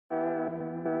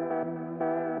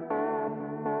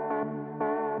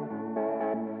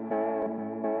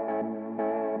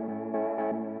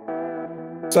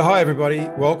So hi everybody,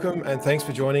 welcome and thanks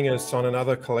for joining us on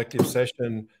another collective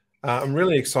session. I'm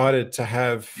really excited to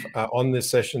have on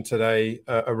this session today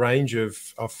a range of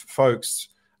folks,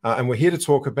 and we're here to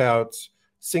talk about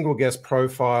single guest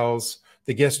profiles,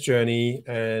 the guest journey,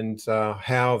 and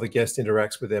how the guest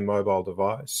interacts with their mobile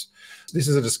device. This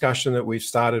is a discussion that we've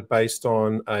started based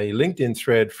on a LinkedIn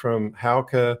thread from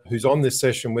Hauke, who's on this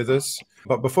session with us.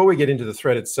 But before we get into the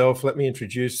thread itself, let me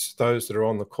introduce those that are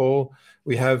on the call.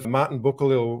 We have Martin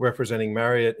Bookallil representing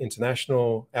Marriott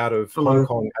International out of Hong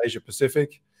Kong, Asia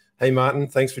Pacific. Hey, Martin,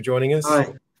 thanks for joining us.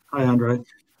 Hi, André.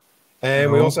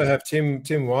 And we also have Tim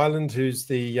Weiland, who's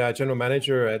the General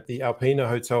Manager at the Alpina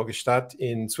Hotel Gstaad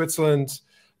in Switzerland.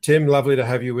 Tim, lovely to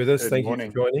have you with us. Thank you for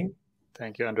joining.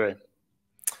 Thank you, André.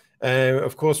 And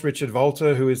of course, Richard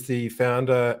Valtr, who is the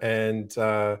founder and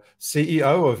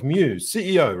CEO of MEWS.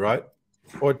 CEO, right?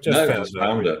 Or just founder? Just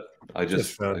founder. I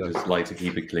just like to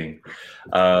keep it clean.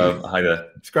 Hi there.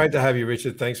 It's great to have you,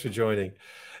 Richard. Thanks for joining.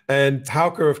 And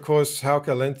Hauke, of course, Hauke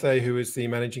Lenthe, who is the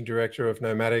Managing Director of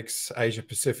Nomadix, Asia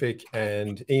Pacific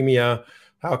and EMEA.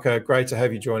 Hauke, great to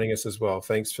have you joining us as well.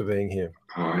 Thanks for being here.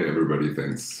 Hi, everybody.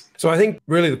 Thanks. So I think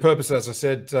really the purpose, as I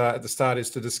said at the start, is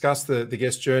to discuss the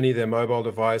guest journey, their mobile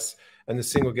device, and the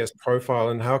single guest profile.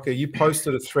 And Hauke, you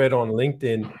posted a thread on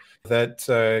LinkedIn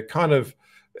that kind of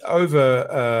over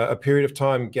a period of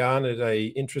time garnered a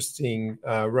interesting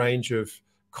range of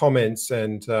comments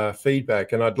and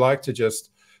feedback. And I'd like to just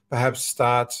perhaps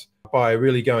start by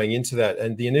really going into that.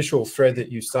 And the initial thread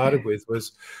that you started with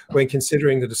was when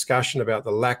considering the discussion about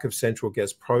the lack of central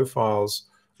guest profiles,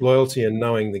 loyalty and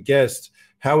knowing the guest,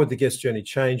 how would the guest journey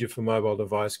change if a mobile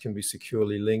device can be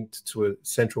securely linked to a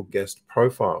central guest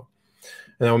profile?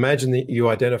 And I imagine that you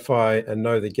identify and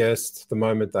know the guest the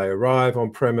moment they arrive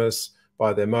on premise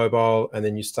by their mobile, and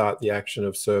then you start the action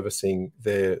of servicing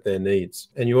their needs.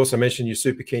 And you also mentioned you're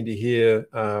super keen to hear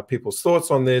people's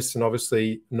thoughts on this, and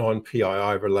obviously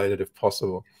non-PII related if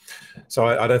possible. So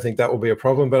I don't think that will be a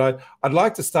problem, but I'd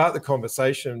like to start the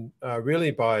conversation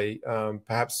really by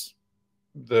perhaps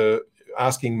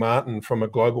asking Martin from a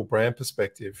global brand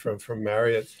perspective from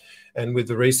Marriott, and with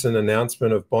the recent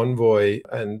announcement of Bonvoy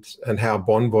and how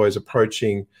Bonvoy is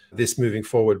approaching this moving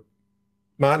forward.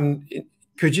 Martin,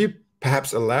 could you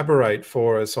perhaps elaborate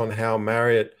for us on how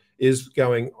Marriott is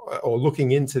going or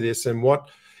looking into this, and what,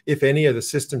 if any, are the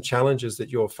system challenges that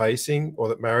you're facing or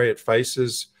that Marriott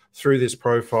faces through this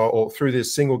profile or through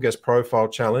this single guest profile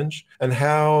challenge, and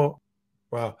how,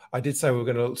 well, I did say we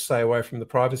were going to stay away from the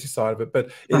privacy side of it, but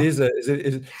it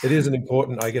is an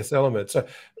important, I guess, element. So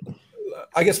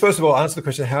I guess, first of all, answer the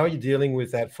question, how are you dealing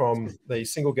with that from the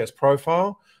single guest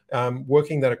profile,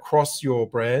 working that across your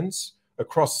brands,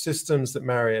 across systems that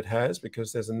Marriott has,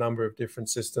 because there's a number of different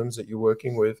systems that you're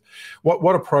working with.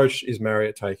 What approach is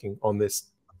Marriott taking on this?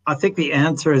 I think the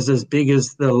answer is as big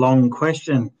as the long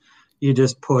question you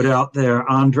just put out there,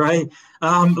 Andre.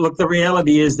 Look, the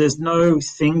reality is there's no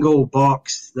single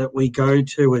box that we go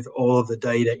to with all of the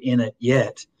data in it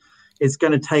yet. It's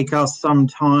going to take us some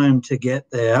time to get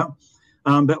there.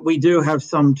 But we do have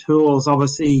some tools.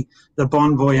 Obviously, the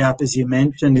Bonvoy app, as you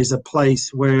mentioned, is a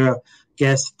place where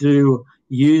guests do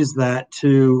use that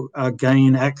to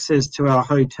gain access to our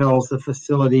hotels, the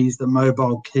facilities, the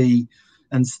mobile key,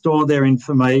 and store their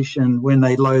information when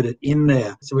they load it in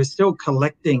there. So we're still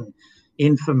collecting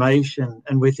information,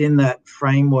 and within that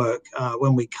framework,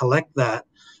 when we collect that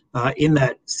in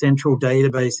that central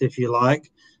database, if you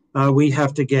like, we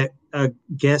have to get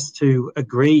guests to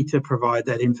agree to provide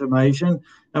that information,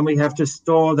 and we have to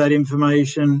store that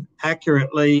information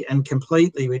accurately and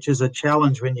completely, which is a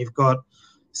challenge when you've got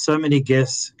so many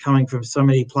guests coming from so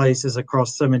many places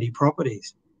across so many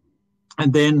properties.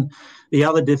 And then the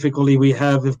other difficulty we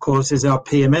have, of course, is our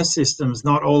PMS systems.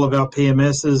 Not all of our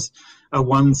PMSs are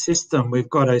one system. We've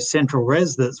got a central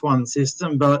res that's one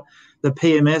system, but the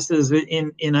PMSs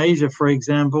in Asia, for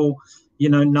example,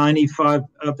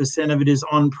 95% of it is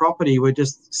on property. We're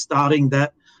just starting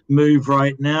that move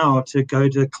right now to go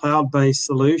to a cloud-based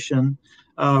solution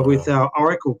with our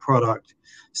Oracle product.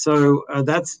 So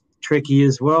that's tricky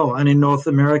as well. And in North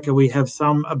America, we have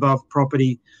some above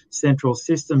property central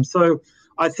systems. So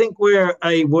I think we're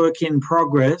a work in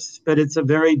progress, but it's a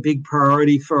very big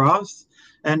priority for us.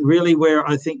 And really where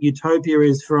I think utopia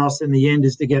is for us in the end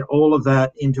is to get all of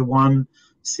that into one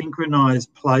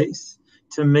synchronized place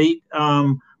to meet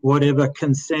whatever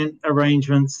consent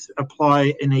arrangements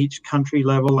apply in each country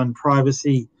level and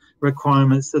privacy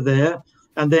requirements are there.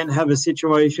 And then have a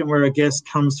situation where a guest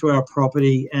comes to our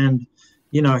property and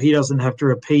he doesn't have to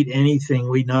repeat anything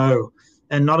we know.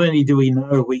 And not only do we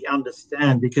know, we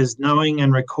understand, because knowing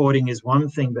and recording is one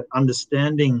thing, but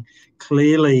understanding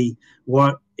clearly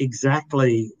what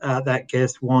exactly that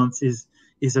guest wants is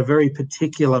a very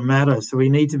particular matter. So we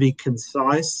need to be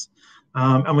concise.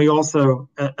 And we also,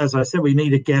 as I said, we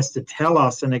need a guest to tell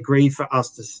us and agree for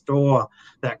us to store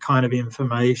that kind of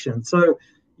information. So,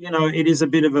 it is a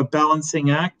bit of a balancing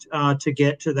act to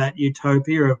get to that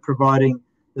utopia of providing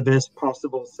the best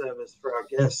possible service for our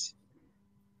guests.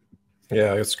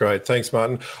 Yeah, that's great. Thanks,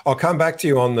 Martin. I'll come back to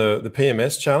you on the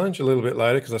PMS challenge a little bit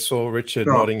later, because I saw Richard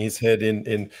nodding his head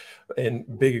in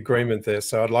big agreement there.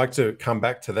 So I'd like to come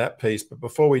back to that piece. But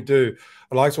before we do,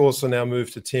 I'd like to also now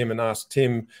move to Tim and ask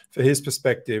Tim for his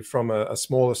perspective from a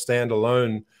smaller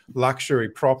standalone luxury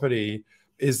property.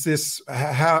 Is this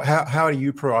how are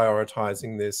you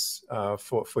prioritizing this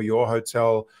for your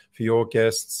hotel, for your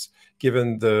guests,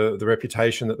 given the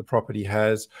reputation that the property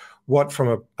has? What,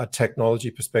 from a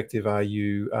technology perspective, are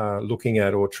you looking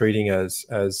at or treating as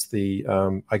the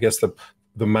I guess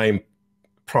the main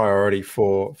priority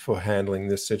for handling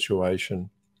this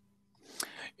situation?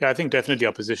 Yeah, I think definitely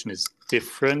our position is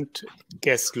different.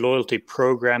 Guest loyalty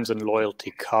programs and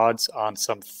loyalty cards aren't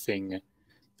something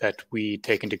that we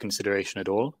take into consideration at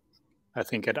all. I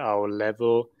think at our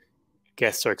level,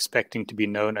 guests are expecting to be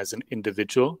known as an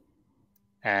individual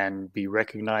and be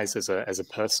recognized as a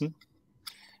person.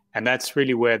 And that's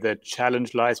really where the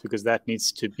challenge lies, because that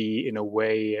needs to be, in a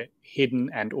way, hidden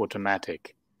and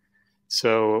automatic.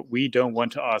 So we don't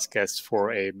want to ask guests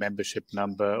for a membership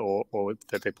number or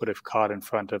that they put a card in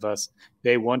front of us.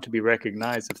 They want to be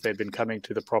recognized if they've been coming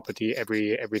to the property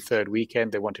every third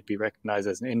weekend. They want to be recognized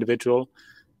as an individual,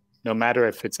 no matter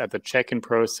if it's at the check-in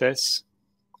process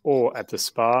or at the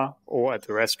spa or at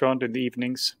the restaurant in the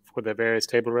evenings for their various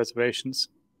table reservations.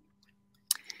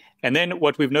 And then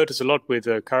what we've noticed a lot with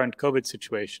the current COVID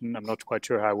situation, I'm not quite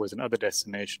sure how it was in other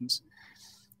destinations,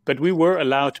 but we were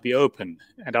allowed to be open,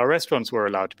 and our restaurants were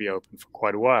allowed to be open for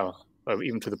quite a while,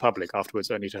 even to the public,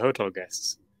 afterwards only to hotel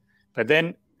guests. But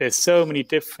then there's so many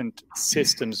different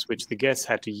systems which the guests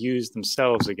had to use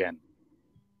themselves again.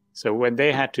 So when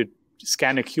they had to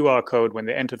scan a QR code when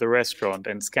they enter the restaurant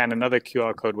and scan another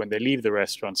QR code when they leave the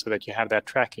restaurant so that you have that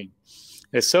tracking,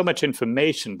 there's so much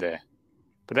information there.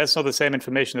 But that's not the same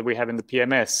information that we have in the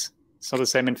PMS. It's not the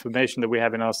same information that we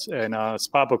have in our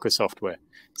Spa Booker software.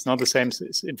 It's not the same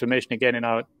information, again, in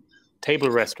our table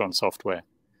restaurant software.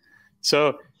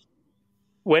 So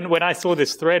when I saw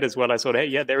this thread as well, I thought, hey,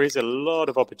 yeah, there is a lot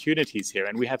of opportunities here.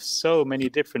 And we have so many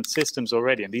different systems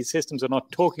already. And these systems are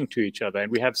not talking to each other.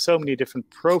 And we have so many different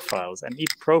profiles. And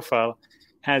each profile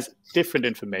has different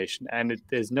information. And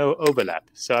there's no overlap.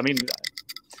 So, I mean,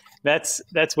 that's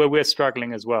where we're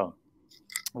struggling as well.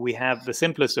 We have the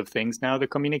simplest of things now, the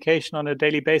communication on a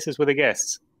daily basis with the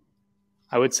guests.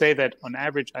 I would say that on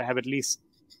average, I have at least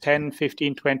 10,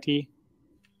 15, 20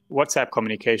 WhatsApp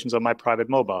communications on my private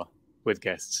mobile with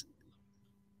guests.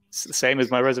 It's the same as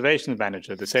my reservations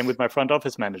manager, the same with my front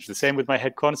office manager, the same with my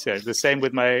head concierge, the same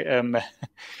with my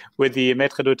with the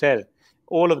maître d'hôtel.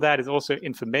 All of that is also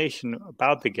information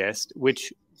about the guest,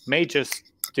 which may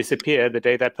just disappear the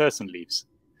day that person leaves.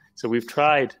 So we've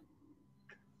tried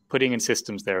putting in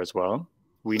systems there as well.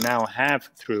 We now have,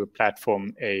 through a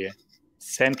platform, a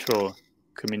central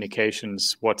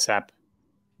communications WhatsApp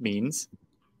means.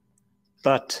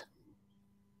 But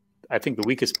I think the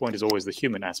weakest point is always the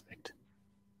human aspect.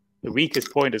 The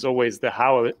weakest point is always the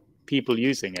how are people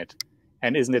using it.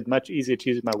 And isn't it much easier to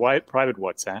use my private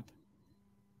WhatsApp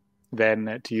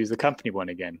than to use the company one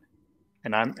again?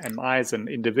 And I, as an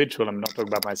individual, I'm not talking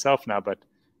about myself now, but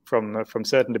from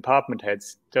certain department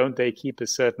heads, don't they keep a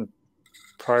certain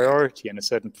priority and a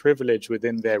certain privilege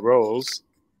within their roles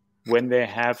when they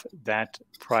have that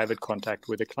private contact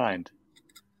with a client?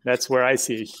 That's where I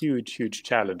see a huge, huge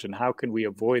challenge. And how can we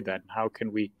avoid that? How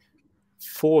can we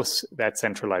force that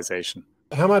centralization?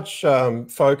 How much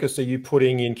focus are you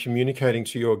putting in communicating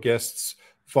to your guests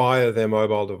via their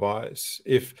mobile device?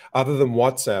 If, other than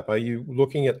WhatsApp, are you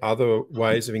looking at other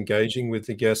ways of engaging with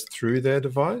the guest through their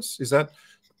device? Is that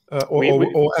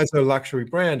or as a luxury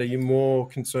brand, are you more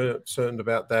concerned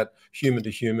about that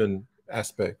human-to-human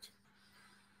aspect?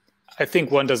 I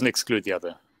think one doesn't exclude the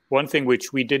other. One thing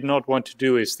which we did not want to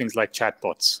do is things like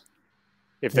chatbots.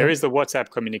 If there is the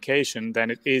WhatsApp communication, then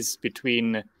it is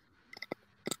between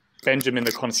Benjamin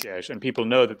the concierge, and people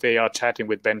know that they are chatting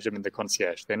with Benjamin the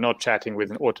concierge. They're not chatting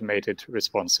with an automated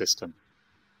response system.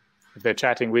 If they're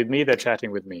chatting with me, they're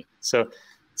chatting with me. So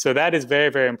that is very,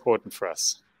 very important for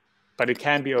us. But it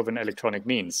can be over an electronic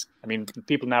means. I mean,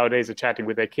 people nowadays are chatting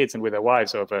with their kids and with their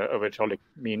wives over electronic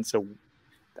means. So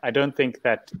I don't think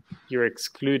that you're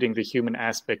excluding the human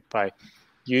aspect by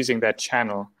using that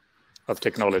channel of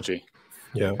technology.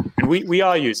 Yeah. And we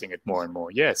are using it more and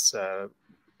more, yes.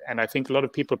 And I think a lot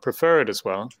of people prefer it as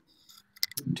well,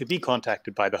 to be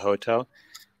contacted by the hotel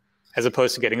as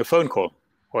opposed to getting a phone call,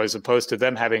 or as opposed to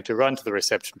them having to run to the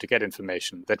reception to get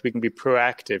information, that we can be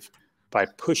proactive by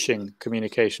pushing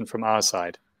communication from our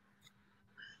side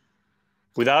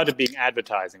without it being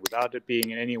advertising, without it being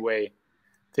in any way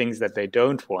things that they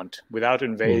don't want, without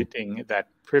invading that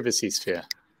privacy sphere.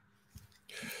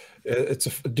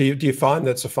 Do you find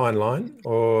that's a fine line,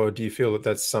 or do you feel that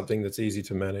that's something that's easy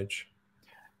to manage?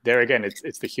 There again,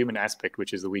 it's the human aspect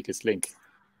which is the weakest link.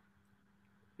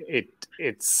 If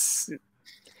it's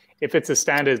a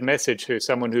standard message to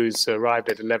someone who's arrived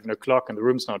at 11 o'clock and the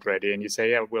room's not ready, and you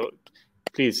say, yeah, well,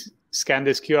 please scan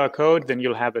this QR code, then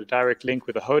you'll have a direct link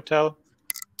with the hotel,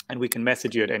 and we can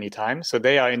message you at any time. So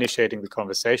they are initiating the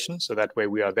conversation, so that way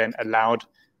we are then allowed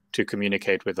to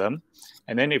communicate with them.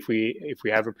 And then if we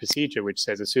have a procedure which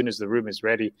says, as soon as the room is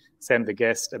ready, send the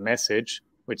guest a message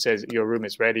which says, your room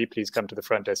is ready, please come to the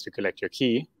front desk to collect your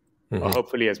key. Or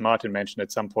hopefully, as Martin mentioned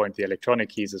at some point, the electronic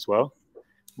keys as well,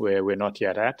 where we're not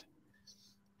yet at.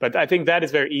 But I think that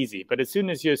is very easy. But as soon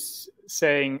as you're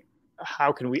saying,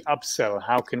 how can we upsell?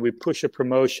 How can we push a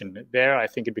promotion? There, I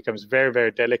think it becomes very,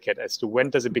 very delicate as to when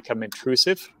does it become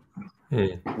intrusive?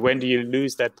 When do you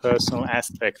lose that personal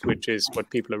aspect, which is what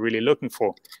people are really looking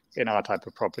for in our type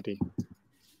of property?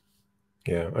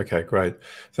 Yeah. Okay. Great.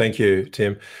 Thank you,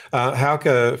 Tim.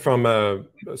 Hauke, from a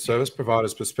service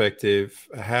provider's perspective,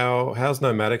 how's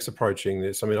Nomadix approaching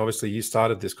this? I mean, obviously, you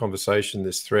started this conversation,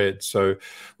 this thread. So,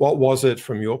 what was it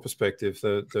from your perspective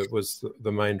that was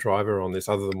the main driver on this,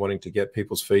 other than wanting to get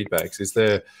people's feedbacks? Is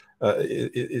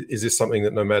this something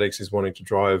that Nomadix is wanting to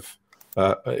drive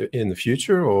in the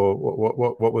future, or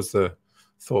what was the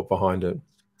thought behind it?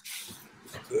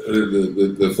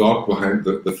 The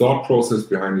thought process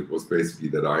behind it was basically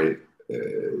that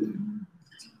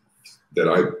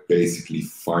I basically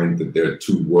find that there are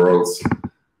two worlds.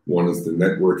 One is the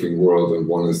networking world, and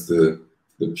one is the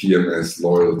PMS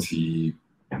loyalty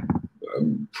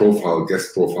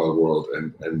guest profile world.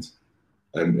 And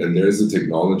there is a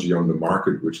technology on the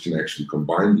market which can actually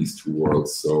combine these two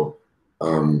worlds. So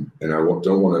and I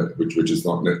don't want to, which is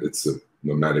not, it's a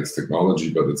Nomadix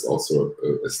technology, but it's also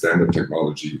a standard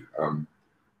technology,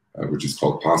 which is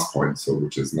called Passpoint, so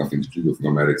which has nothing to do with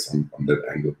Nomadix on that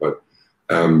angle. But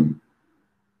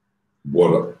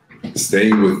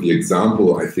staying with the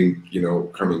example, I think,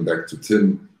 coming back to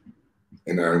Tim,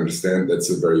 and I understand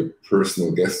that's a very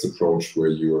personal guest approach where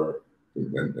you are,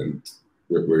 and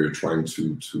where you're trying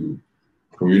to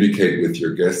communicate with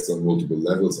your guests on multiple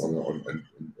levels on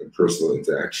personal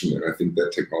interaction. And I think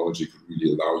that technology could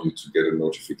really allow you to get a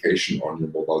notification on your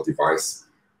mobile device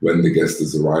when the guest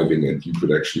is arriving, and you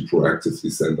could actually proactively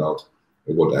send out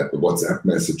a WhatsApp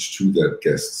message to that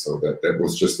guest. So that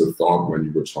was just a thought when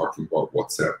you were talking about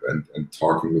WhatsApp and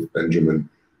talking with Benjamin.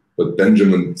 But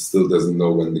Benjamin still doesn't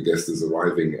know when the guest is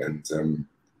arriving, and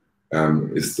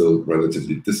is still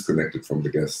relatively disconnected from the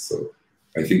guest. So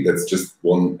I think that's just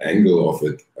one angle of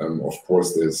it. Of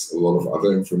course, there's a lot of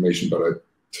other information, but I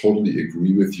totally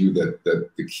agree with you that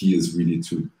the key is really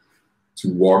to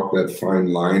walk that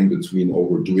fine line between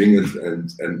overdoing it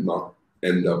and not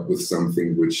end up with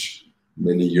something which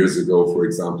many years ago, for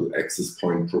example, access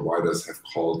point providers have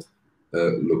called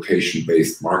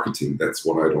location-based marketing. That's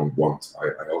what I don't want.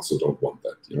 I also don't want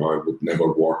that. I would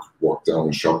never walk down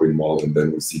a shopping mall and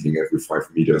then receiving every 5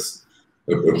 meters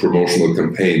a promotional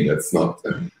campaign. That's not.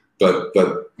 But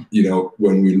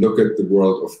when we look at the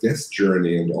world of guest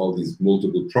journey and all these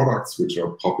multiple products which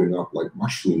are popping up like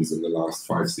mushrooms in the last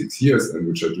 5-6 years, and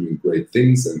which are doing great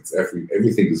things, and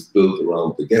everything is built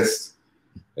around the guest,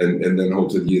 and then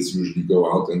hoteliers usually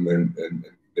go out and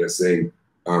they're saying,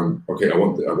 okay, I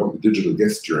want the digital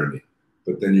guest journey.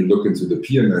 But then you look into the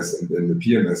PMS, and then the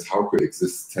PMS Hauke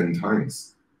exists 10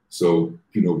 times. So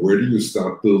where do you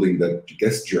start building that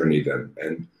guest journey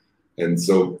then? And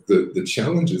so the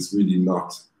challenge is really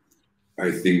not,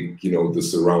 I think, the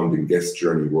surrounding guest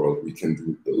journey world. We can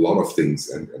do a lot of things,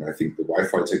 and I think the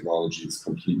Wi-Fi technology is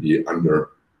completely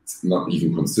it's not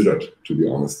even considered, to be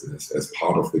honest, as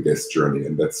part of the guest journey,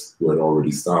 and that's where it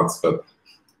already starts. But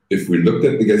if we looked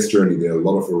at the guest journey, there are a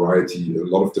lot of variety, a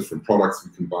lot of different products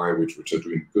we can buy, which are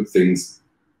doing good things,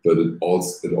 but it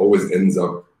always ends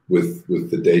up with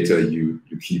the data you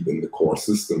keep in the core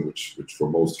system, which for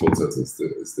most hotels is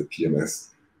the PMS,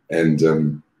 and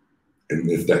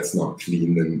if that's not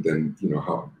clean, then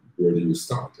where do you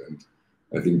start? And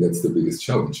I think that's the biggest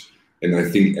challenge. And I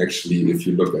think actually, if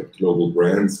you look at global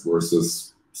brands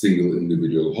versus single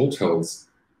individual hotels,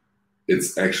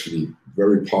 it's actually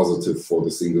very positive for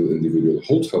the single individual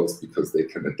hotels because they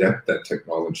can adapt that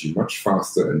technology much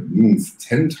faster and move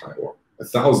 10 times or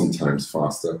 1,000 times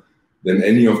faster than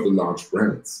any of the large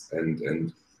brands.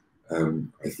 And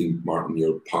I think, Martin,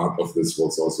 your part of this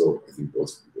was also, I think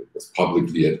was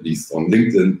publicly, at least on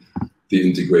LinkedIn, the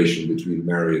integration between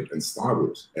Marriott and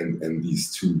Starwood and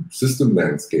these two system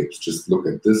landscapes. Just look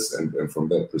at this and from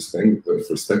that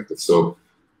perspective. So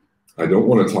I don't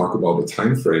want to talk about the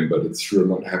time frame, but it's sure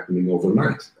not happening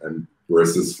overnight. And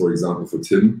whereas, for example, for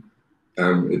Tim,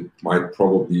 it might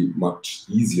probably be much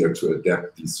easier to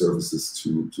adapt these services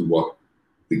to what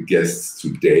the guests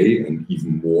today and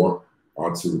even more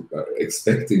are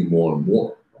expecting more and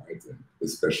more, right? And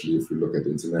especially if we look at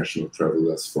international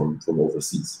travelers from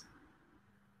overseas.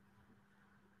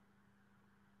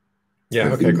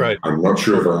 Yeah, okay, great. I'm not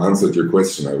sure if I answered your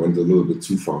question. I went a little bit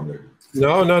too far maybe.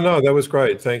 No, that was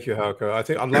great. Thank you, Hauke. I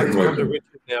think I'd like to come to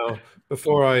Richard now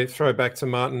before I throw back to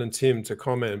Martin and Tim to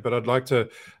comment, but I'd like to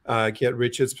get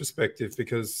Richard's perspective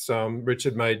because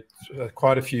Richard made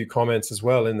quite a few comments as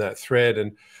well in that thread,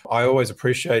 and I always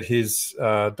appreciate his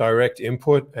direct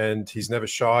input, and he's never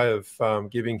shy of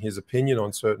giving his opinion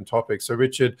on certain topics. So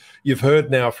Richard, you've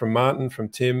heard now from Martin, from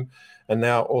Tim, and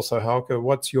now also Hauke.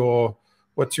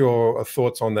 What's your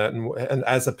thoughts on that? And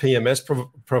as a PMS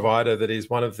provider that is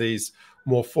one of these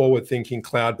more forward-thinking,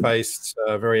 cloud-based,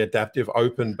 very adaptive,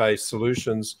 open-based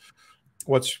solutions,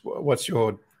 what's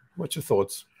your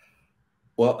thoughts?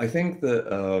 Well, I think that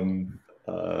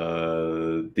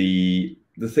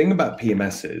the thing about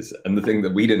PMSs, and the thing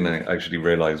that we didn't actually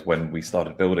realize when we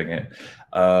started building it,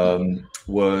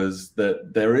 was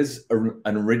that there is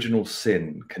an original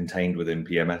sin contained within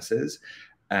PMSs,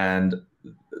 and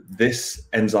this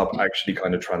ends up actually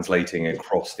kind of translating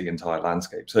across the entire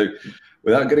landscape. So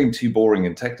without getting too boring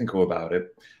and technical about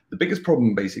it, the biggest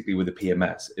problem basically with the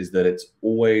PMS is that it's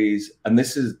always, and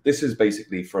this is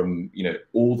basically from, you know,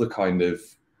 all the kind of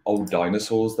old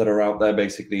dinosaurs that are out there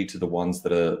basically to the ones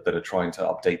that are trying to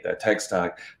update their tech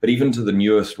stack, but even to the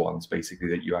newest ones basically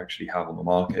that you actually have on the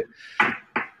market.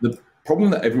 The problem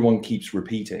that everyone keeps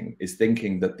repeating is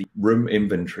thinking that the room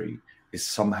inventory is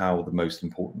somehow the most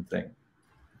important thing.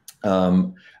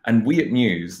 And we at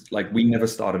MEWS, like, we never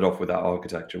started off with that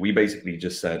architecture. We basically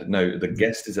just said, no, the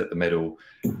guest is at the middle.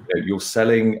 You know, you're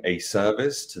selling a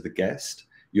service to the guest.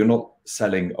 You're not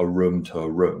selling a room to a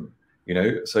room, you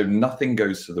know? So nothing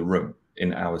goes to the room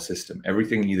in our system.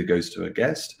 Everything either goes to a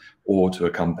guest or to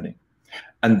a company.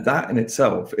 And that in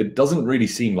itself, it doesn't really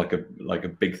seem like a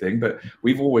big thing, but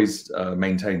we've always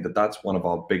maintained that that's one of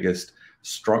our biggest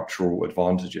structural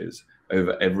advantages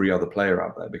over every other player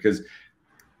out there. Because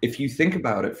if you think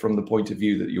about it from the point of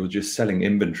view that you're just selling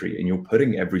inventory and you're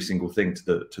putting every single thing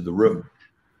to the room,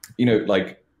 you know,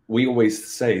 like we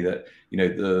always say that, you know,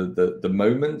 the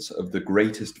moments of the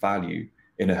greatest value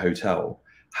in a hotel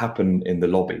happen in the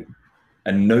lobby,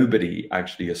 and nobody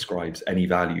actually ascribes any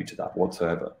value to that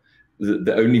whatsoever.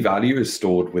 The only value is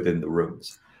stored within the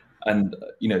rooms. And,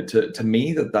 you know, to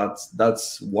me,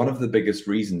 that's one of the biggest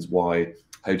reasons why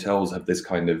hotels have this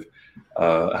kind of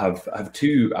have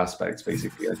two aspects,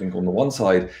 basically. I think on the one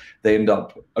side, they end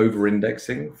up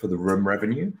over-indexing for the room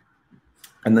revenue.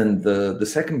 And then the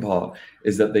second part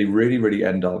is that they really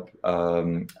end up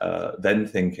then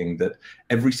thinking that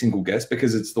every single guest,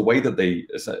 because it's the way that they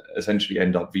essentially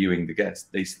end up viewing the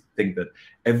guest, they think that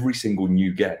every single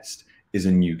new guest is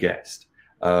a new guest.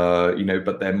 You know,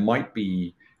 but there might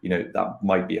be, you know, that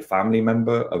might be a family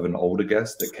member of an older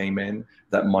guest that came in.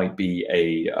 That might be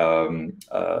a,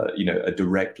 you know, a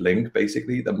direct link,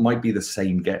 basically. That might be the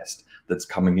same guest that's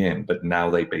coming in, but now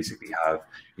they basically have,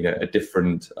 you know, a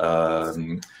different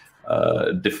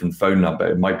different phone number.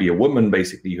 It might be a woman,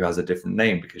 basically, who has a different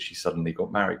name because she suddenly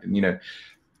got married. And, you know,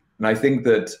 and I think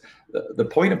that the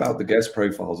point about the guest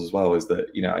profiles as well is that,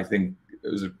 you know, I think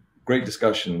it was a great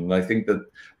discussion. And I think that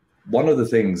one of the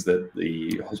things that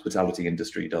the hospitality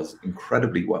industry does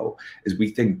incredibly well is we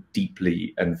think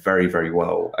deeply and very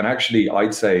well. And actually,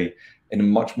 I'd say in a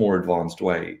much more advanced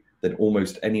way than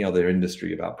almost any other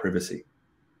industry about privacy.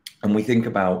 And we think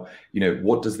about, you know,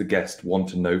 what does the guest want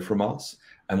to know from us?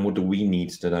 And what do we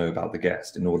need to know about the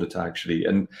guest in order to actually,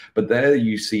 but there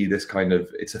you see this kind of,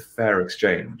 it's a fair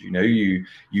exchange. You know,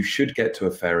 you should get to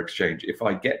a fair exchange. If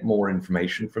I get more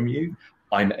information from you,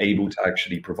 I'm able to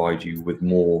actually provide you with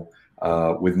more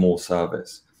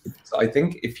service. So I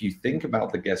think if you think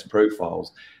about the guest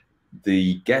profiles,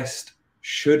 the guest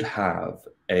should have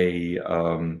a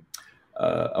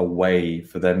way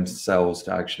for themselves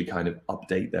to actually kind of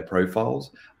update their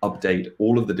profiles, update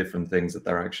all of the different things that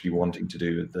they're actually wanting to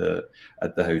do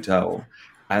at the hotel.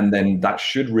 And then that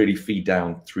should really feed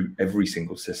down through every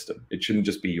single system. It shouldn't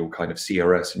just be your kind of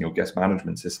CRS and your guest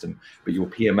management system, but your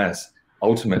PMS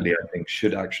ultimately, I think,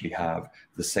 should actually have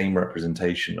the same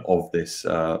representation of this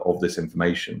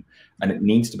information. And it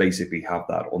needs to basically have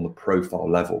that on the profile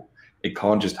level. It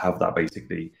can't just have that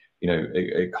basically,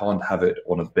 it can't have it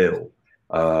on a bill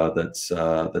that's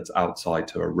outside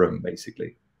to a room,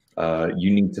 basically.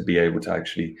 You need to be able to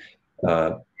actually be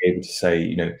able to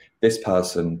say, this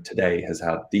person today has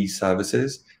had these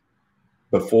services.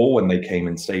 Before, when they came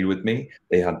and stayed with me,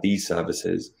 they had these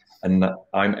services. And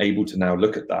I'm able to now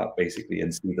look at that basically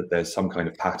and see that there's some kind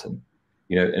of pattern,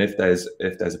 and if there's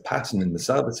a pattern in the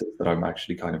services that I'm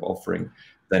actually kind of offering,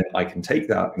 then I can take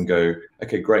that and go,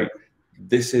 okay, great.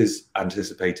 This is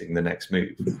anticipating the next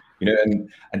move,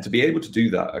 and to be able to do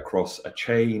that across a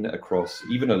chain, across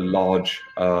even a large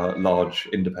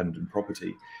independent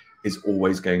property, is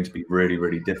always going to be really,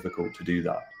 really difficult to do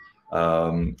that.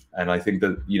 And I think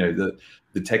that,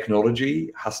 the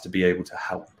technology has to be able to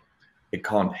help. It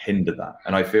can't hinder that.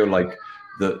 And I feel like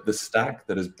the stack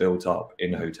that has built up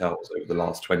in hotels over the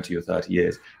last 20 or 30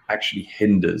 years actually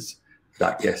hinders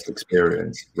that guest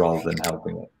experience rather than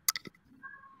helping it.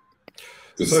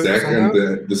 The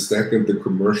stack and the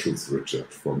commercials,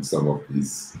 Richard, from some of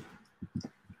these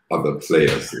other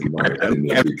players, in my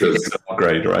opinion, because it's an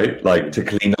upgrade, right? Like, to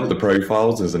clean up the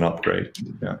profiles is an upgrade.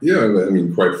 Yeah, I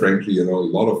mean, quite frankly, a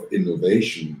lot of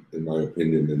innovation, in my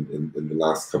opinion, in the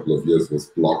last couple of years was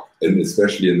blocked, and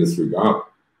especially in this regard,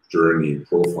 journey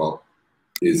profile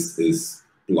is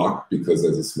blocked because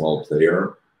as a small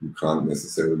player, you can't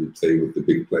necessarily play with the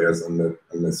big players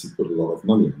unless you put a lot of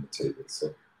money on the table.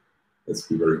 So let's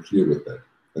be very clear with that.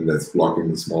 And that's blocking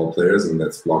the small players, and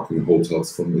that's blocking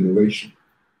hotels from innovation.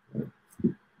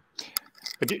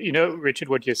 But Richard,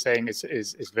 what you're saying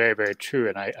is very, very true,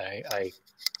 and I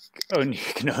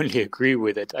can only agree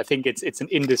with it. I think it's an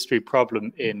industry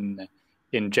problem in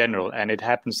general, and it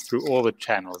happens through all the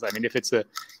channels. I mean, if it's a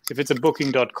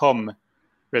Booking.com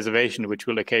reservation, which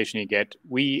we'll occasionally get,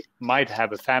 we might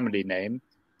have a family name,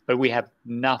 but we have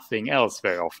nothing else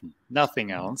very often, nothing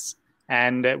else.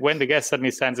 And when the guest suddenly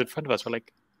stands in front of us, we're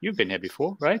like, "You've been here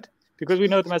before, right?" Because we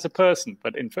know them as a person,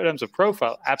 but in terms of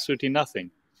profile, absolutely nothing.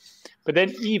 But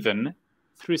then even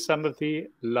through some of the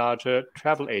larger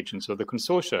travel agents or the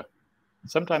consortia,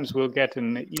 sometimes we'll get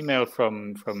an email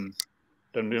from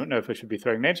don't know if I should be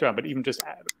throwing names around, but even just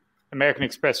American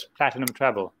Express Platinum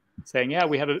Travel saying, "Yeah,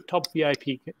 we have a top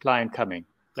VIP client coming.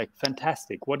 Like,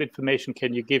 fantastic. What information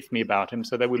can you give me about him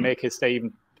so that we make his stay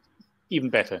even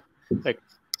better?" Like,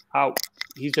 how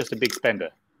he's just a big spender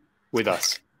with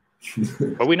us.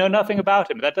 But we know nothing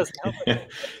about him. That doesn't help us.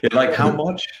 Yeah, like, how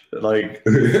much? Like,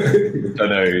 I don't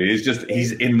know.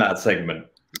 He's in that segment.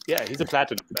 Yeah, he's a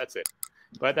platinum. That's it.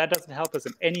 But that doesn't help us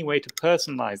in any way to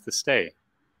personalize the stay.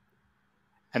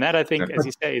 And that, I think, as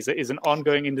you say, is an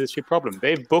ongoing industry problem.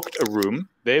 They've booked a room.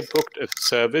 They've booked a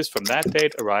service from that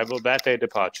date arrival, that date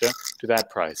departure, to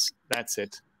that price. That's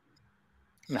it.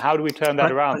 And how do we turn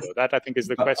that around, though? That, I think, is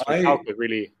the question Hauke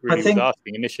really was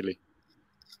asking initially.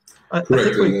 I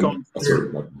think we've gone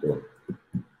through,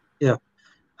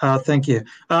 thank you.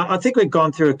 I think we've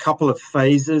gone through a couple of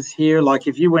phases here. Like,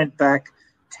 if you went back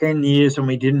 10 years and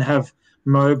we didn't have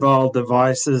mobile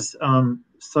devices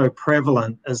so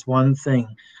prevalent as one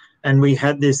thing, and we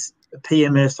had this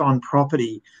PMS on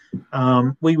property,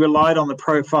 we relied on the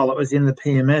profile that was in the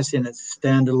PMS in its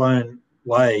standalone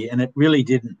way, and it really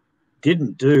didn't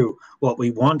do what we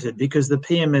wanted, because the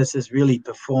PMS is really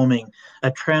performing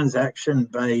a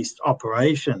transaction-based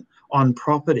operation on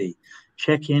property.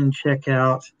 Check in, check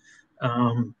out,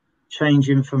 change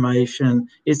information.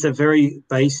 It's a very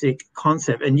basic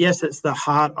concept. And yes, it's the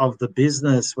heart of the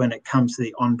business when it comes to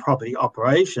the on-property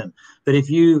operation. But if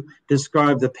you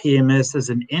describe the PMS as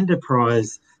an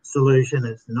enterprise solution,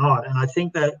 it's not. And I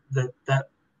think that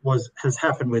has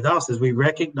happened with us, as we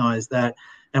recognize that.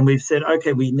 And we've said,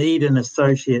 okay, we need an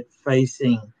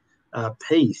associate-facing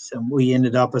piece. And we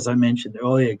ended up, as I mentioned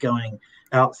earlier, going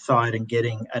outside and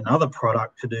getting another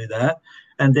product to do that.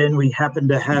 And then we happen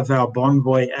to have our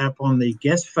Bonvoy app on the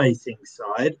guest-facing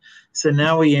side. So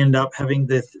now we end up having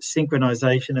the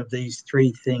synchronization of these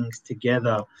three things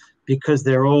together, because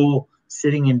they're all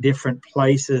sitting in different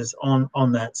places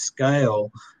on that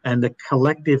scale. And the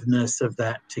collectiveness of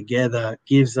that together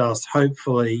gives us,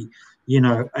 hopefully,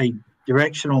 a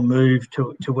directional move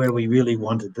to where we really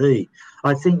want to be.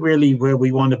 I think really where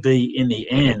we want to be in the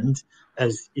end,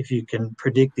 as if you can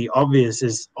predict the obvious,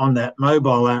 is on that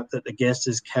mobile app that the guest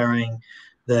is carrying,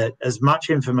 that as much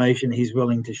information he's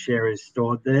willing to share is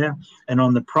stored there. And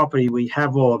on the property, we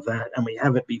have all of that, and we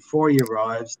have it before he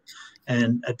arrives.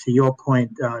 And to your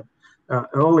point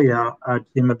earlier,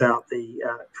 Tim, about the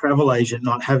travel agent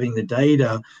not having the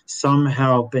data,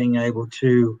 somehow being able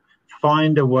to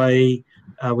find a way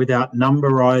without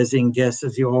numberizing guests,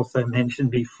 as you also mentioned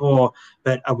before,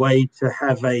 but a way to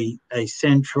have a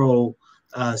central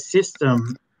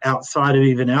system outside of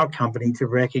even our company to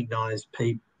recognize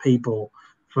people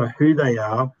for who they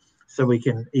are, so we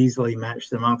can easily match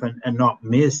them up and not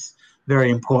miss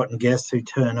very important guests who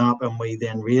turn up, and we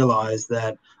then realize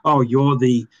that, oh, you're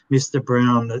the Mr.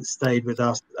 Brown that stayed with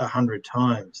us 100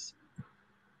 times.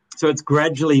 So it's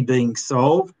gradually being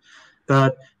solved,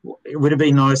 but it would have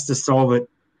been nice to solve it,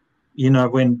 you know,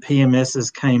 when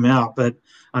PMSs came out. But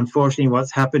unfortunately,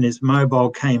 what's happened is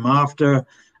mobile came after,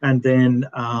 and then,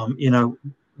 you know,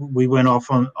 we went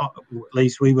off on, at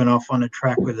least we went off on a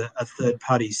track with a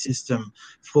third-party system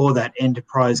for that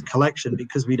enterprise collection,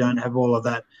 because we don't have all of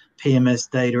that PMS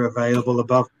data available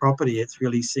above property. It's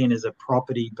really seen as a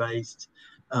property-based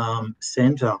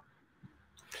centre.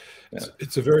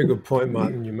 It's a very good point,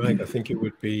 Martin, you make. I think it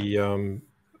would be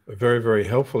very, very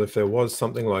helpful if there was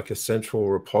something like a central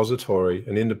repository,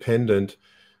 an independent,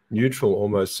 neutral,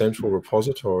 almost central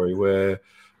repository where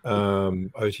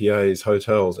OTAs,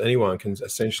 hotels, anyone can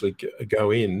essentially go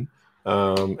in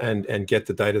and get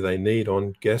the data they need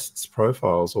on guests'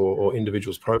 profiles or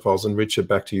individuals' profiles. And Richard,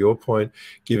 back to your point,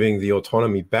 giving the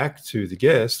autonomy back to the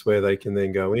guests, where they can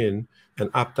then go in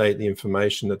and update the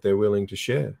information that they're willing to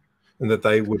share and that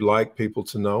they would like people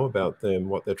to know about them,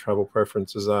 what their travel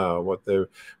preferences are, what their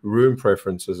room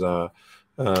preferences are.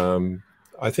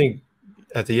 I think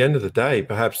at the end of the day,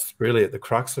 perhaps really at the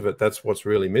crux of it, that's what's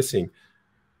really missing.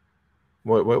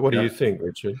 What do you think,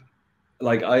 Richard?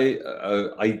 Like I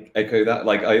echo that.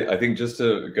 Like I think, just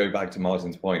to go back to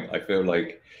Martin's point, I feel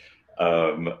like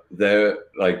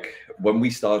like when we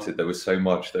started, there was so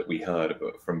much that we heard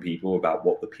from people about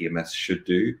what the PMS should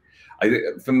do. I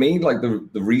think for me, like the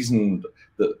reason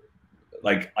that,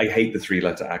 like, I hate the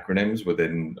 3-letter acronyms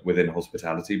within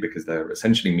hospitality, because they're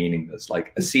essentially meaningless.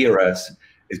 Like a CRS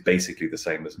is basically the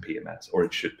same as a PMS, or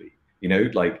it should be. You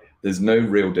know, like there's no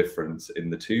real difference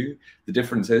in the two. The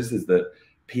difference is that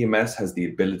PMS has the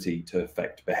ability to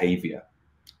affect behavior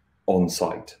on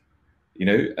site, you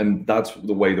know, and that's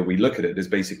the way that we look at it, is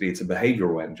basically it's a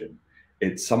behavioral engine.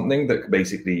 It's something that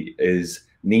basically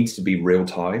needs to be real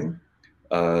time,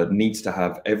 needs to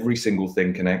have every single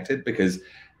thing connected, because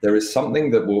there is something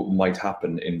that might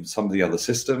happen in some of the other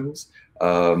systems,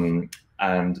 and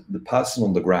the person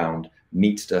on the ground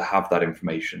needs to have that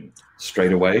information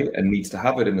straight away and needs to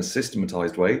have it in a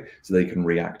systematized way so they can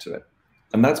react to it.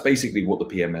 And that's basically what the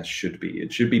PMS should be.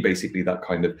 It should be basically that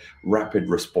kind of rapid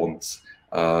response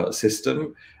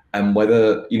system. And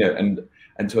whether, you know,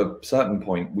 and to a certain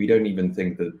point, we don't even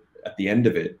think that at the end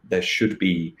of it, there should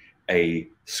be a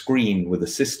screen with a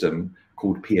system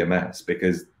called PMS,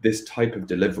 because this type of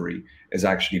delivery is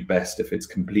actually best if it's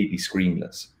completely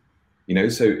screenless. You know,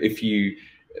 so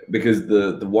because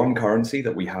the one currency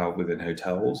that we have within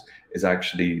hotels is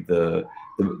actually the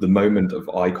moment of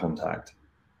eye contact.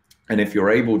 And if you're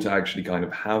able to actually kind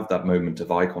of have that moment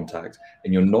of eye contact,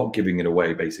 and you're not giving it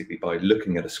away basically by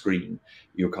looking at a screen,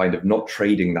 you're kind of not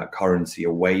trading that currency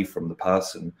away from the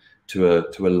person to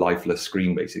a lifeless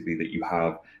screen basically that you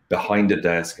have behind a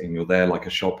desk, and you're there like a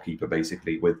shopkeeper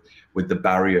basically with the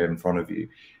barrier in front of you.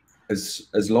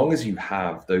 As long as you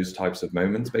have those types of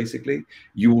moments, basically,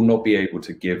 you will not be able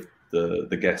to give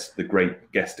the guest the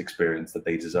great guest experience that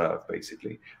they deserve,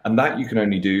 basically. And that you can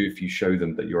only do if you show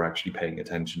them that you're actually paying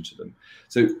attention to them.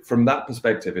 So from that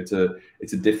perspective, it's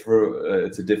a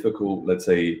difficult, let's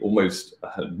say, almost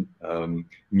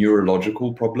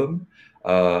neurological problem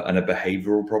and a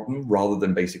behavioral problem, rather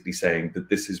than basically saying that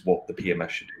this is what the PMS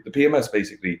should do. The PMS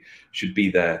basically should be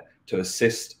there to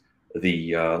assist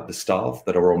the staff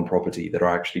that are on property that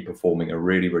are actually performing a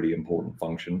really, really important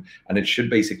function, and it should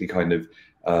basically kind of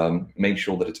make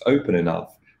sure that it's open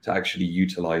enough to actually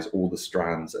utilize all the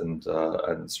strands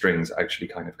and strings actually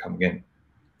kind of coming in.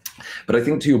 But I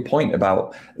think to your point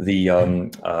about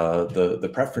the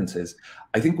preferences,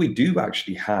 I think we do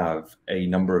actually have a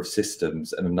number of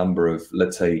systems and a number of,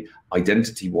 let's say,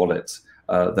 identity wallets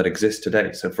that exist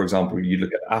today. So, for example, you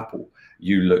look at Apple,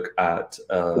 you look at,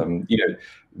 you know,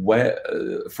 where,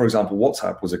 for example,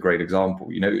 WhatsApp was a great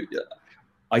example. You know,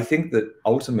 I think that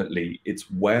ultimately it's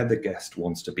where the guest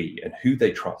wants to be and who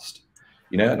they trust.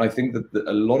 You know, and I think that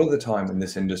a lot of the time in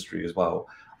this industry as well,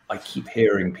 I keep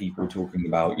hearing people talking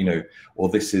about, you know, well,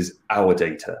 this is our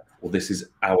data, or this is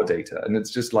our data. And it's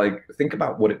just like, think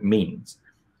about what it means.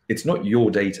 It's not your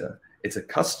data. It's a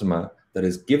customer that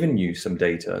has given you some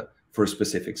data for a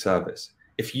specific service.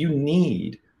 If you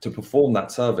need to perform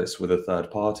that service with a third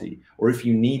party, or if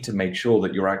you need to make sure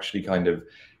that you're actually kind of,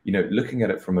 looking at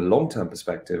it from a long-term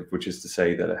perspective, which is to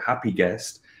say that a happy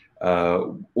guest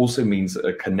also means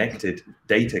a connected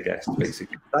data guest,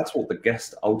 basically. That's what the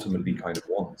guest ultimately kind of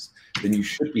wants. Then you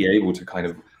should be able to kind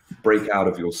of break out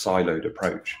of your siloed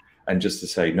approach and just to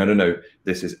say, no,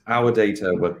 this is our data.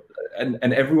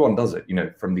 And everyone does it,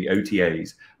 from the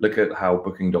OTAs. Look at how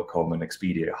Booking.com and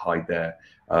Expedia hide the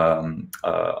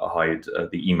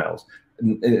emails.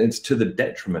 And it's to the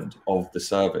detriment of the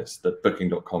service that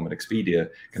Booking.com and Expedia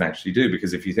can actually do,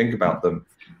 because if you think about them,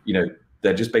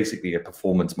 they're just basically a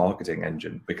performance marketing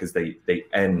engine, because they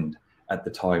end at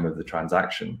the time of the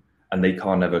transaction and they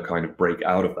can't ever kind of break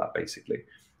out of that, basically.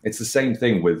 It's the same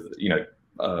thing with,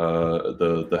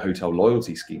 the hotel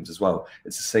loyalty schemes as well.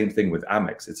 It's the same thing with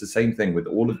Amex. It's the same thing with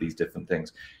all of these different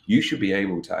things. You should be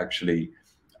able to actually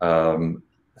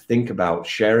think about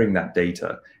sharing that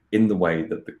data in the way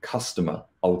that the customer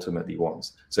ultimately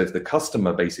wants. So if the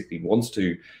customer basically wants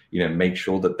to, make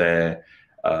sure that their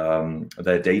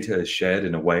data is shared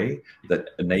in a way that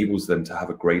enables them to have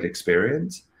a great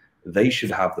experience, they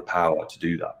should have the power to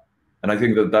do that. And I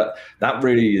think that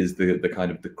really is the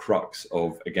kind of the crux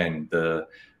of, again, there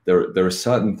are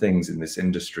certain things in this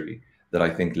industry that I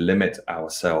think limit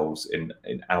ourselves in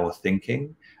our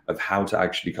thinking of how to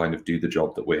actually kind of do the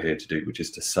job that we're here to do, which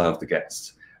is to serve the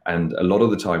guests. And a lot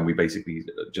of the time we basically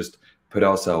just put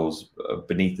ourselves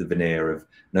beneath the veneer of,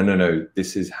 no,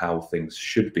 this is how things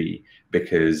should be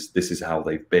because this is how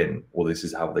they've been, or this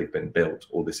is how they've been built,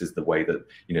 or this is the way that,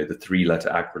 the 3-letter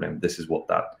acronym, this is what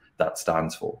that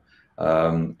stands for.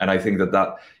 And I think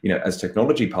that, as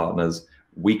technology partners,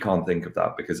 we can't think of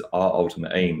that because our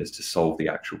ultimate aim is to solve the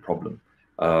actual problem.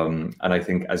 And I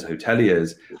think as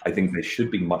hoteliers, I think they should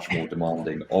be much more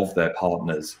demanding of their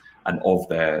partners and of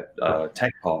their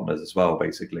tech partners as well,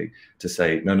 basically, to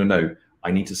say, no,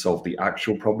 I need to solve the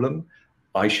actual problem.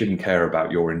 I shouldn't care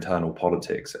about your internal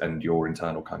politics and your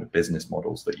internal kind of business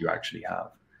models that you actually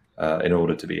have in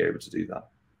order to be able to do that.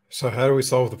 So how do we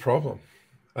solve the problem?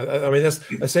 I mean, that's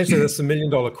essentially that's the $1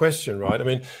 million question, right? I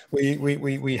mean,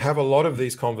 we have a lot of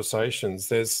these conversations.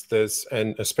 There's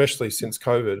and especially since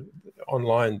COVID,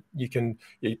 online, you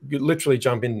literally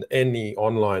jump in any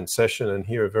online session and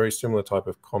hear a very similar type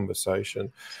of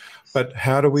conversation. But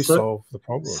how do we solve the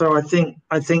problem? So I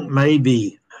think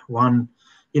maybe one,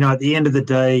 at the end of the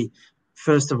day,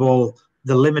 first of all,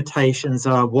 the limitations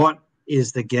are what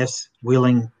is the guest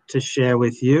willing to share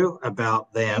with you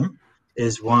about them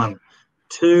is one.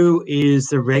 2 is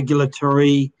the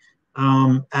regulatory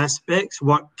aspects.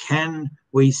 What can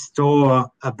we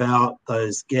store about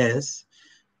those guests?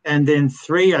 And then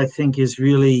 3, I think, is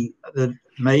really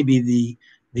maybe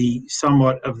the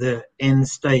somewhat of the end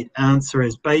state answer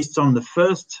is based on the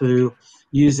first 2,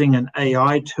 using an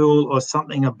AI tool or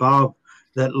something above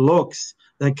that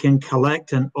can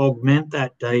collect and augment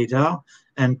that data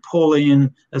and pull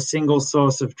in a single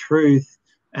source of truth,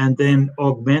 and then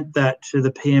augment that to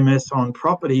the PMS on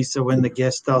property. So when the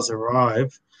guest does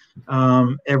arrive,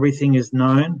 everything is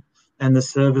known and the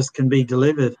service can be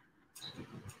delivered.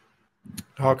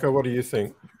 Hauke, what do you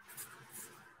think?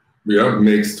 Yeah, it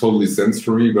makes totally sense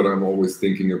for me, but I'm always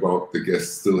thinking about the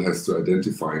guest still has to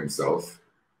identify himself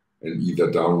and either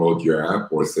download your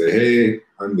app or say, hey,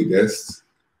 I'm the guest,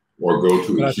 or go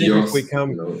to a kiosk.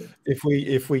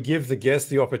 If we give the guest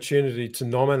the opportunity to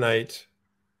nominate,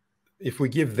 if we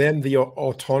give them the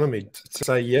autonomy to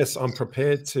say, yes, I'm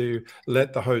prepared to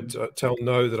let the hotel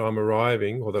know that I'm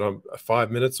arriving or that I'm 5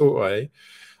 minutes away,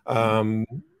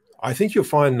 I think you'll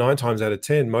find 9 times out of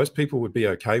 10, most people would be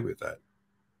okay with that.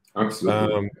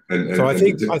 Absolutely. So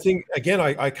I think again,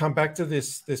 I come back to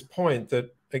this point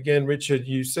that, again, Richard,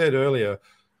 you said earlier,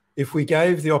 if we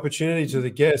gave the opportunity to the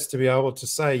guest to be able to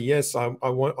say, yes,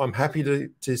 I'm happy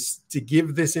to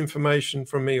give this information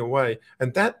from me away.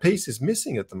 And that piece is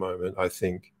missing at the moment, I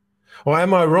think. Or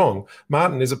am I wrong?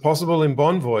 Martin, is it possible in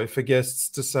Bonvoy for guests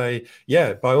to say,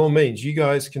 yeah, by all means, you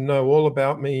guys can know all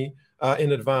about me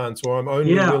in advance, or I'm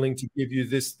only willing to give you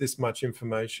this much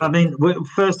information? I mean,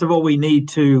 first of all,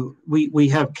 we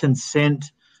have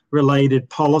consent-related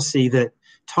policy that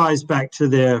ties back to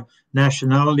their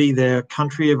nationality, their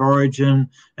country of origin,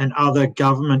 and other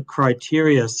government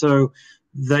criteria. So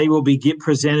they will be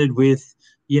presented with,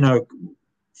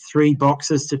 3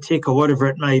 boxes to tick or whatever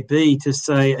it may be to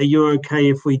say, are you okay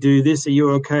if we do this? Are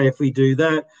you okay if we do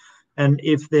that? And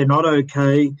if they're not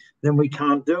okay, then we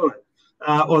can't do it.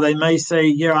 or they may say,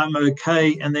 yeah, I'm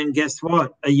okay. And then guess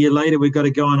what? A year later, we've got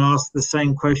to go and ask the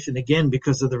same question again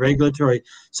because of the regulatory.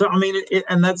 So, I mean,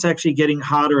 and that's actually getting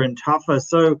harder and tougher.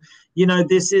 So, you know,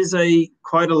 this is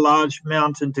quite a large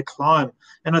mountain to climb.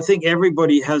 And I think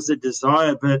everybody has a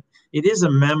desire, but it is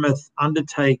a mammoth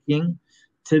undertaking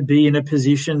to be in a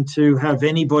position to have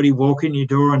anybody walk in your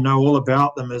door and know all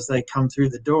about them as they come through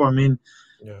the door. I mean,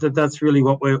 that's really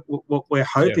what we're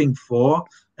hoping for.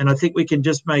 And I think we can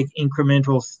just make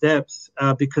incremental steps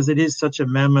because it is such a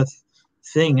mammoth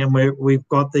thing, and we've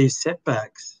got these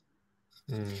setbacks.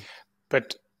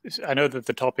 But I know that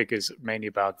the topic is mainly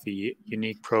about the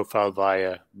unique profile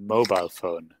via mobile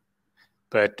phone,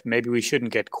 but maybe we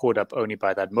shouldn't get caught up only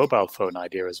by that mobile phone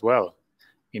idea as well.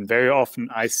 I mean, very often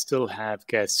I still have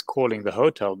guests calling the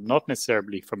hotel, not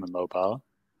necessarily from a mobile,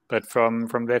 but from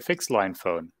their fixed line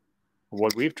phone.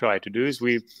 What we've tried to do is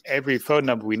every phone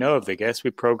number we know of the guest,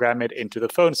 we program it into the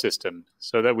phone system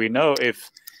so that we know if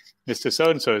Mr.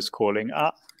 So-and-so is calling,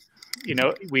 you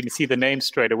know, we see the name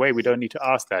straight away. We don't need to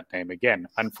ask that name again.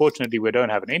 Unfortunately, we don't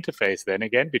have an interface then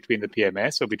again between the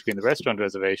PMS or between the restaurant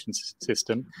reservation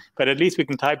system, but at least we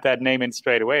can type that name in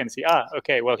straight away and see,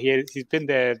 okay, well, he's been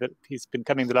there, he's been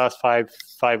coming the last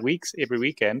five weeks every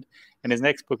weekend, and his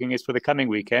next booking is for the coming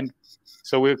weekend.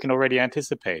 So we can already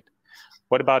anticipate.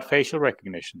 What about facial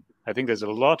recognition? I think there's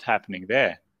a lot happening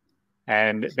there.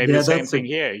 And maybe the same thing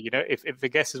here. You know, if the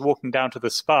guest is walking down to the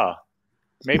spa,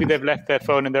 maybe they've left their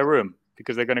phone in their room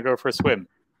because they're going to go for a swim.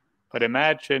 But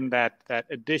imagine that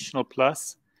additional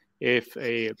plus if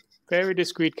a very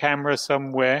discreet camera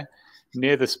somewhere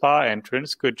near the spa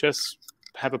entrance could just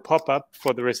have a pop-up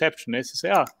for the receptionist to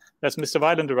say, that's Mr.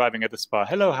 Weiland arriving at the spa.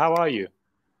 Hello, how are you?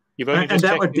 You've only just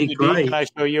checked in the ID. Can I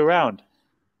show you around?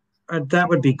 That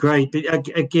would be great. But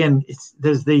again,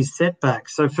 there's these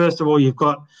setbacks. So first of all, you've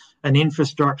got an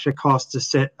infrastructure cost to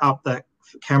set up that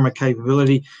camera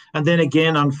capability. And then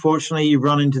again, unfortunately, you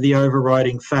run into the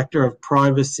overriding factor of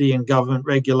privacy and government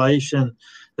regulation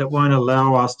that won't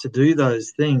allow us to do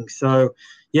those things. So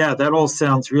yeah, that all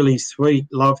sounds really sweet.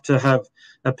 Love to have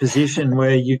a position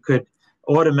where you could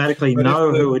automatically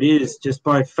know who it is just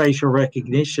by facial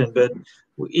recognition. But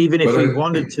even if we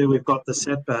wanted to, we've got the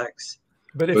setbacks.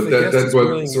 That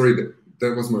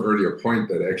was my earlier point,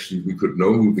 that actually we could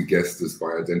know who the guest is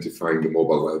by identifying the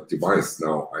mobile device.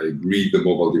 Now, I agree the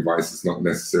mobile device is not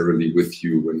necessarily with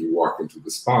you when you walk into the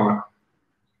spa.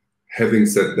 Having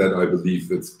said that, I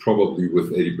believe it's probably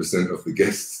with 80% of the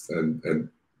guests, and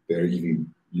they're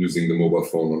even using the mobile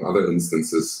phone on other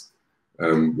instances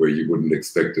where you wouldn't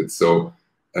expect it. So,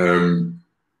 you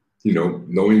know,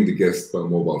 knowing the guest by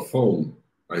mobile phone,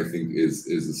 I think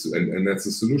and that's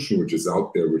a solution which is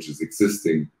out there, which is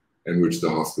existing, and which the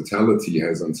hospitality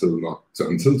has until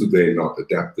today not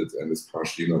adapted and is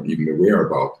partially not even aware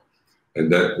about.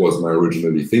 And that was my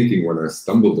originally thinking when I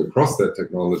stumbled across that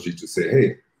technology, to say,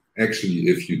 hey, actually,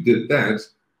 if you did that,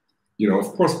 you know, of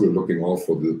course we're looking all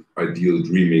for the ideal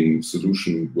dreaming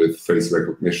solution with face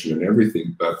recognition and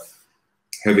everything, but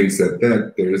having said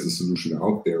that, there is a solution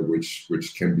out there which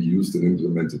can be used and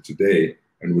implemented today,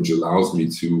 and which allows me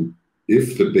to,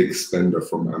 if the big spender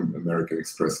from American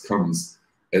Express comes,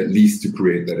 at least to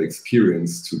create that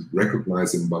experience, to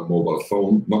recognize him by mobile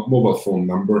phone, not mobile phone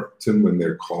number, Tim, when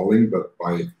they're calling, but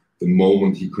by the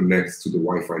moment he connects to the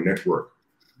Wi-Fi network.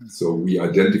 So we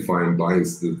identify him by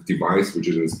the device which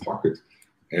is in his pocket,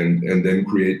 and then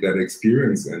create that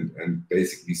experience and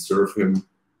basically serve him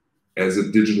as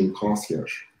a digital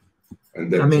concierge.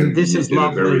 And that, I mean, this is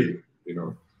lovely. Very, you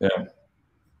know,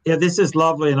 Yeah, this is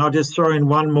lovely. And I'll just throw in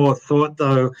one more thought,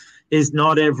 though, is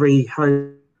not every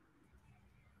hotel.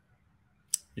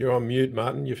 You're on mute,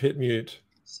 Martin. You've hit mute.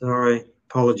 Sorry,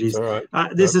 apologies. All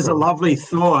right. This is a lovely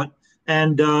thought.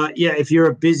 And yeah, if you're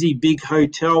a busy, big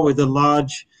hotel with a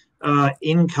large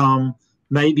income,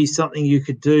 maybe something you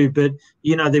could do. But,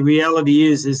 you know, the reality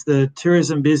is the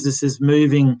tourism business is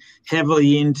moving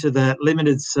heavily into that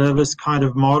limited service kind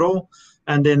of model.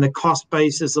 And then the cost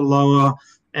bases are lower.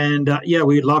 And yeah,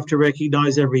 we'd love to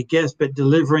recognize every guest, but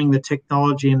delivering the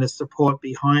technology and the support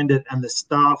behind it and the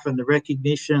staff and the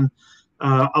recognition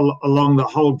along the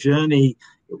whole journey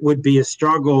would be a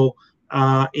struggle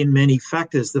in many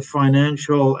factors, the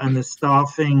financial and the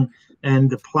staffing and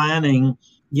the planning.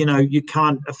 You know, you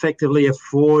can't effectively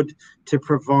afford to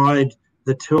provide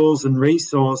the tools and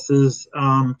resources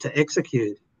to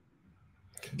execute.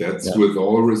 That's, with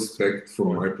all respect,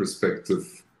 from my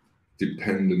perspective,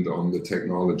 dependent on the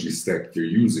technology stack you're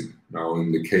using. Now,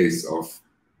 in the case of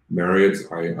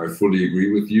Marriott, I fully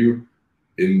agree with you.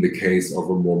 In the case of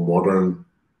a more modern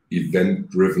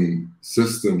event-driven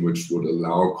system, which would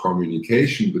allow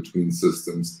communication between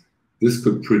systems, this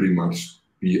could pretty much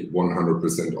be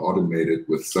 100% automated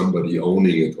with somebody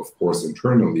owning it, of course,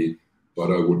 internally. But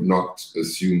I would not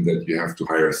assume that you have to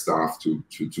hire staff to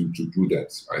do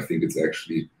that. I think it's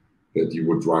actually that you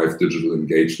would drive digital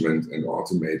engagement and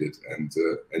automate it, and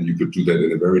you could do that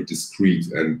in a very discreet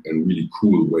and really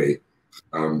cool way.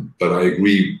 But I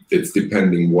agree, it's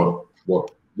depending what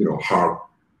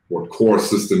core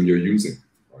system you're using,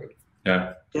 right?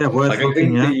 Yeah. Yeah, worth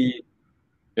looking at.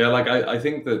 I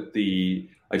think that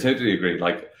I totally agree.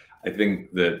 Like, I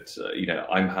think that,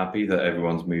 I'm happy that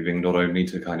everyone's moving not only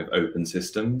to kind of open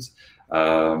systems,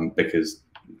 because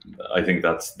I think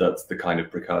that's the kind of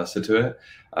precursor to it,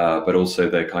 but also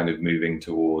they're kind of moving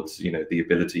towards, the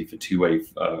ability for two-way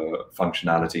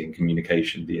functionality and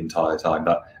communication the entire time,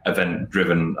 that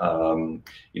event-driven,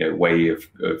 way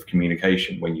of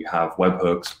communication when you have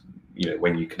webhooks,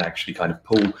 when you can actually kind of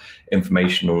pull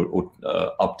information or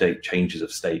update changes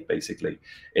of state basically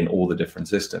in all the different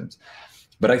systems.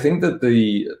 But I think that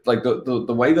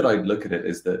the way that I look at it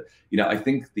is that, I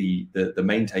think the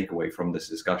main takeaway from this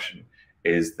discussion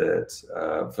is that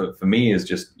for me is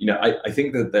just, I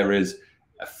think that there is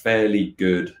a fairly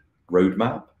good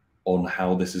roadmap on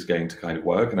how this is going to kind of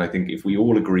work. And I think if we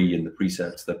all agree in the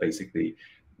precepts that basically,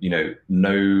 no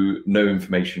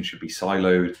information should be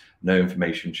siloed, no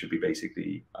information should be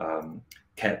basically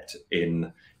kept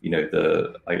in,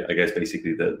 I guess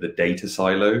basically the data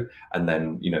silo, and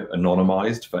then,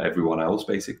 anonymized for everyone else,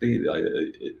 basically.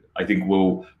 I think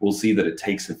we'll see that it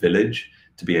takes a village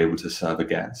to be able to serve a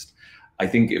guest. I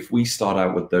think if we start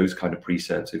out with those kind of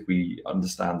precepts, if we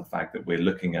understand the fact that we're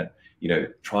looking at,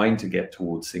 trying to get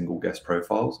towards single guest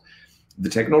profiles, the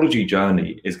technology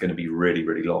journey is going to be really,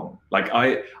 really long. Like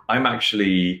I'm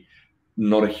actually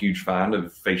not a huge fan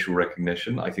of facial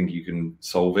recognition. I think you can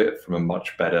solve it from a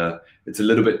much better, it's a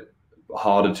little bit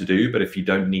harder to do, but if you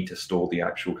don't need to store the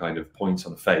actual kind of points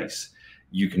on the face,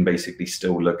 you can basically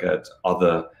still look at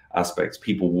other aspects.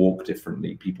 People walk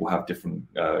differently, people have different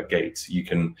gaits. You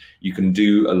can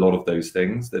do a lot of those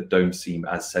things that don't seem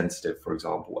as sensitive, for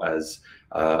example, as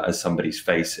somebody's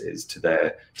face is to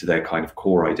their kind of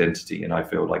core identity. And I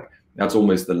feel like that's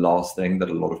almost the last thing that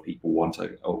a lot of people want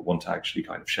to actually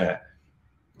kind of share,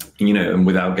 and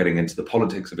without getting into the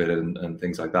politics of it and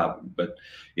things like that. But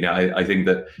I think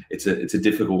that it's a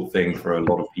difficult thing for a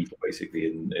lot of people basically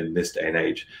in this day and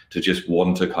age to just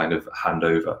want to kind of hand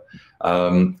over.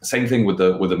 Same thing with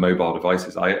the mobile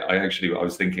devices. I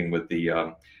was thinking with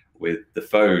the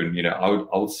phone,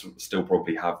 I'll still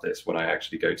probably have this when I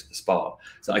actually go to the spa.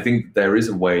 So I think there is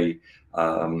a way,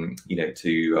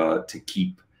 to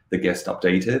keep the guest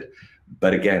updated,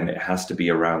 but again, it has to be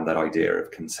around that idea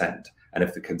of consent. And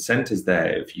if the consent is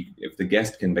there, if the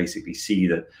guest can basically see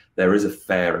that there is a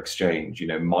fair exchange,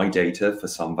 my data for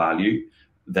some value,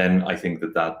 then I think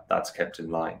that's kept in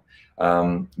line.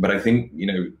 But I think,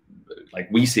 like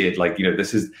we see it, like,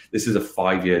 this is a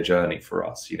 5-year journey for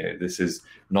us. This is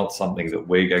not something that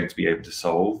we're going to be able to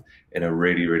solve in a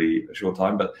really, really short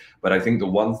time. But I think the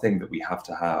one thing that we have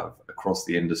to have across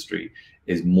the industry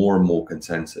is more and more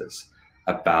consensus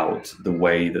about the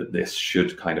way that this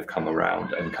should kind of come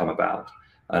around and come about.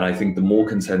 And I think the more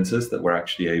consensus that we're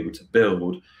actually able to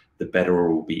build, the better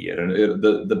it will be. And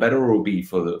the better it will be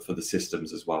for the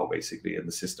systems as well, basically, and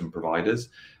the system providers.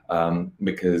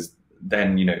 Because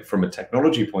then, from a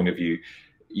technology point of view,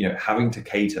 having to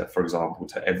cater, for example,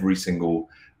 to every single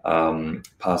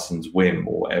person's whim,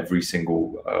 or every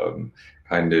single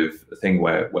kind of thing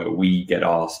where we get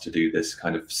asked to do this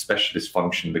kind of specialist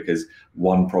function because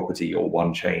one property or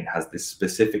one chain has this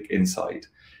specific insight.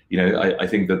 I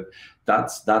think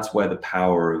that's where the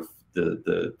power of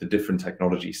the different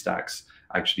technology stacks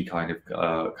actually kind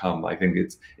of come. I think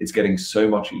it's getting so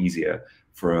much easier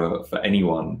for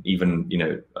anyone, even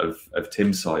of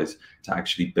Tim's size, to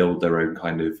actually build their own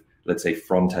kind of, let's say,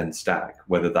 front end stack,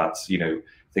 whether that's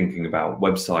thinking about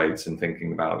websites and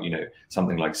thinking about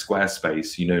something like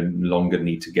Squarespace. You no longer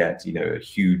need to get a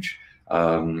huge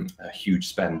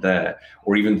spend there,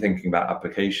 or even thinking about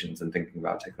applications and thinking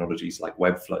about technologies like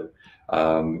Webflow,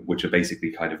 which are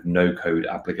basically kind of no code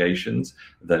applications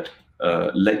that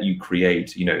let you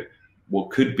create what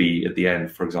could be at the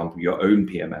end, for example, your own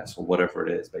PMS or whatever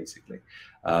it is, basically.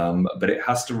 But it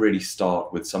has to really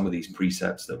start with some of these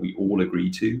precepts that we all agree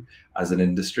to as an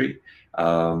industry.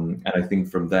 And I think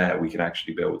from there, we can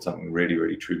actually build something really,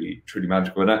 really, truly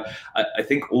magical. And I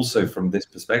think also from this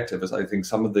perspective, as I think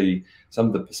some of the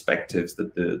perspectives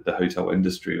that the hotel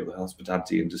industry or the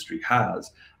hospitality industry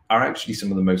has are actually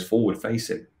some of the most forward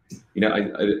facing.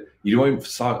 You won't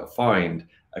find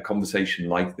a conversation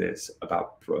like this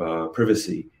about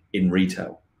privacy in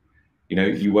retail. You know,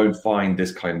 you won't find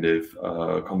this kind of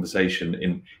conversation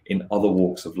in other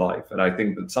walks of life. And I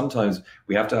think that sometimes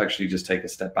we have to actually just take a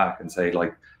step back and say,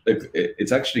 like, look,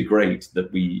 it's actually great that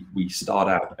we start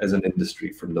out as an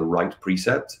industry from the right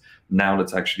precepts. Now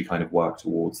let's actually kind of work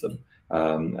towards them.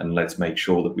 And let's make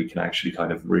sure that we can actually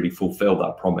kind of really fulfill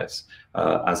that promise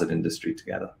as an industry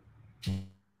together.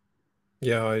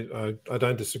 Yeah, I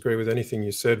don't disagree with anything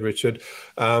you said, Richard.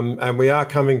 And we are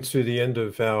coming to the end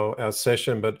of our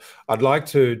session, but I'd like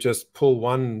to just pull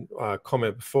one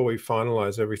comment before we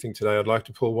finalize everything today. I'd like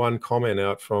to pull one comment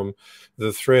out from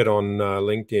the thread on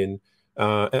LinkedIn,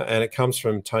 and it comes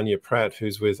from Tanya Pratt,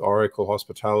 who's with Oracle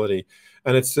Hospitality.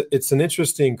 And it's an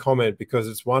interesting comment because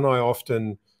it's one I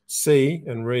often see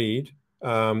and read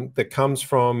that comes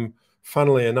from,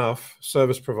 funnily enough,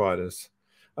 service providers.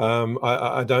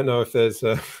 I don't know if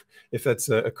that's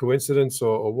a coincidence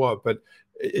or what, but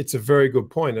it's a very good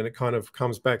point, and it kind of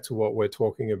comes back to what we're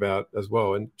talking about as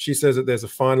well. And she says that there's a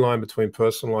fine line between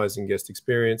personalizing guest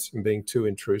experience and being too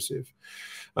intrusive,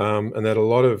 and that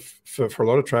for a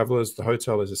lot of travelers, the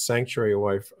hotel is a sanctuary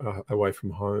away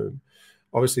from home.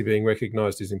 Obviously, being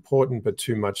recognized is important, but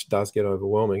too much does get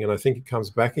overwhelming. And I think it comes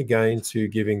back again to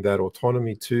giving that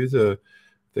autonomy to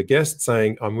the guest,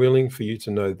 saying, I'm willing for you to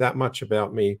know that much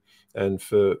about me and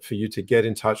for you to get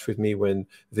in touch with me when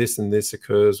this and this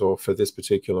occurs or for this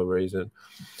particular reason.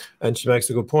 And she makes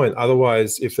a good point.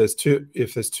 Otherwise, if there's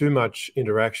too much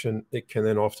interaction, it can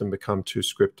then often become too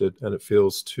scripted and it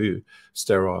feels too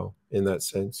sterile in that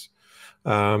sense.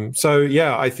 So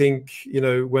yeah, I think, you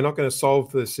know, we're not going to solve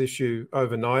this issue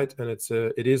overnight, and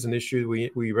it is an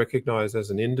issue we recognize as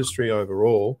an industry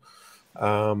overall.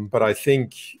 But I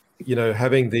think, you know,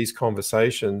 having these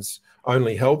conversations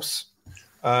only helps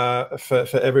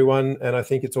for everyone. And I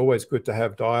think it's always good to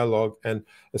have dialogue, and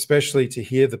especially to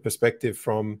hear the perspective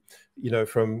from, you know,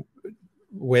 from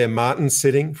where Martin's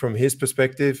sitting, from his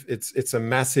perspective. It's a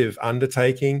massive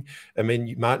undertaking. I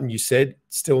mean, Martin, you said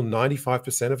still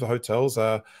 95% of the hotels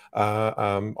are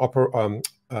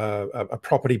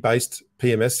property-based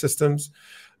PMS systems.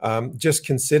 Just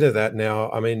consider that now.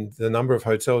 I mean, the number of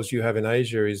hotels you have in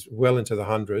Asia is well into the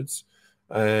hundreds.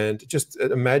 And just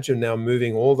imagine now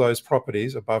moving all those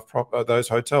properties those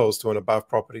hotels to an above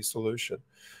property solution.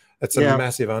 It's a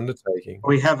massive undertaking.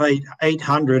 We have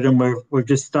 800 and we've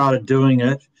just started doing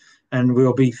it, and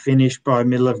we'll be finished by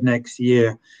middle of next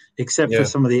year, except for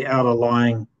some of the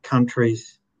outer-lying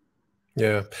countries.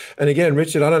 Yeah. And again,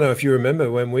 Richard, I don't know if you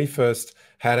remember when we first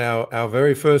had our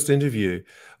very first interview,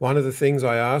 one of the things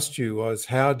I asked you was,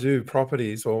 how do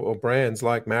properties or brands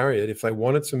like Marriott, if they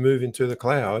wanted to move into the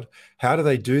cloud, how do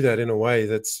they do that in a way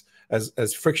that's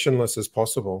as frictionless as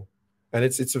possible? And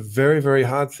it's a very, very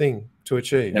hard thing to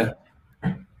achieve. Yeah.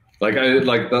 That's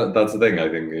the thing. I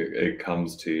think it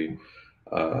comes to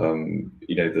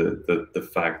you know, the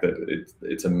fact that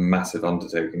it's a massive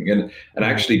undertaking, and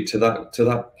actually to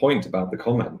that point about the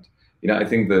comment, you know, I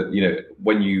think that, you know,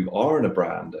 when you are in a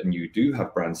brand and you do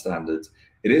have brand standards,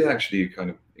 it is actually kind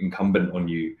of incumbent on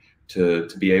you to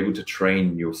be able to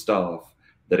train your staff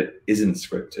that it isn't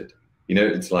scripted. You know,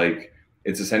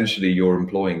 it's essentially you're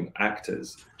employing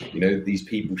actors. You know, these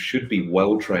people should be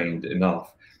well trained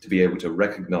enough to be able to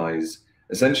recognize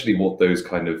essentially what those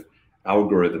kind of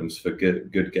algorithms for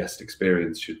good guest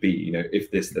experience should be. You know,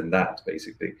 if this, then that,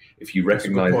 basically. If you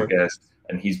recognize a guest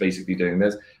and he's basically doing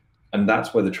this, and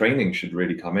that's where the training should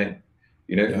really come in.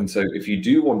 You know, and so if you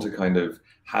do want to kind of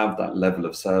have that level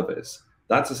of service,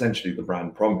 that's essentially the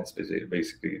brand promise,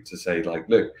 basically, to say, like,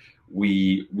 look,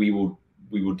 we will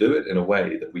do it in a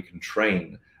way that we can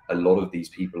train a lot of these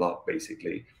people up,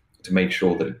 basically, to make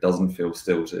sure that it doesn't feel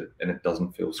stilted and it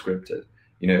doesn't feel scripted,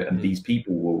 you know, and these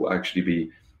people will actually be,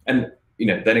 and, you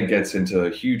know, then it gets into a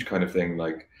huge kind of thing,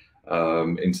 like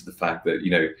into the fact that,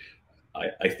 you know,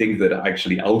 I think that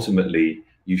actually ultimately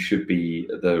you should be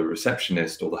the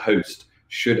receptionist, or the host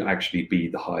should actually be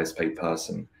the highest paid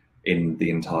person in the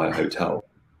entire hotel,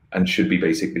 and should be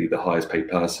basically the highest paid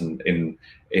person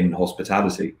in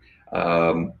hospitality.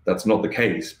 That's not the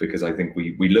case, because I think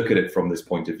we look at it from this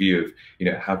point of view of, you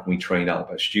know, how can we train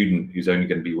up a student who's only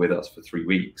going to be with us for 3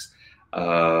 weeks,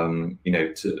 you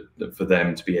know, for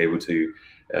them to be able to,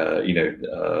 you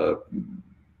know,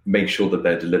 make sure that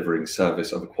they're delivering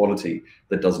service of a quality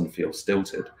that doesn't feel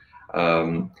stilted.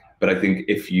 But I think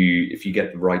if you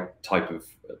get the right type of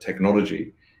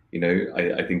technology, you know,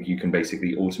 I think you can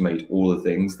basically automate all the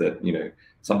things that, you know,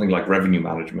 something like revenue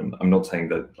management. I'm not saying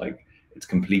that, like, it's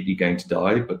completely going to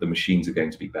die, but the machines are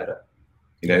going to be better,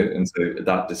 you know. And so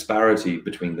that disparity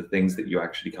between the things that you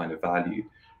actually kind of value,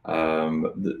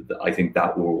 I think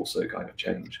that will also kind of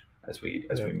change as we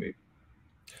move.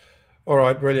 All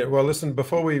right, brilliant. Well, listen,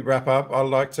 before we wrap up, I'd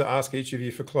like to ask each of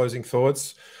you for closing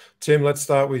thoughts. Tim, let's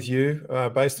start with you.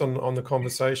 Based on the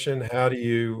conversation, how do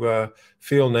you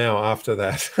feel now after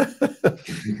that?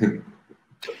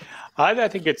 I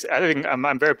think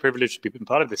I'm very privileged to be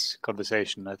part of this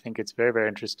conversation. I think it's very, very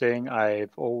interesting.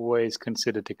 I've always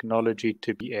considered technology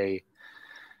to be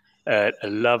a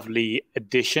lovely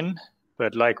addition,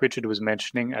 but like Richard was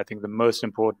mentioning, I think the most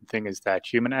important thing is that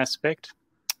human aspect.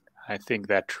 I think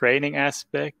that training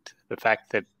aspect, the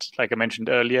fact that, like I mentioned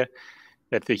earlier,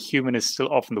 that the human is still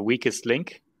often the weakest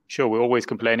link. Sure, we're always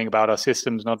complaining about our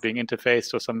systems not being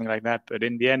interfaced or something like that, but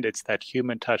in the end, it's that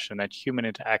human touch and that human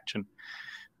interaction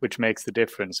which makes the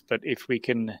difference. But if we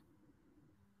can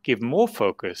give more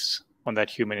focus on that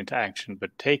human interaction,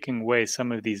 but taking away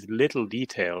some of these little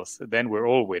details, then we're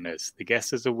all winners. The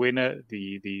guest is a winner,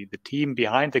 the team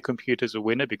behind the computer is a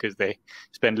winner because they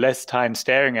spend less time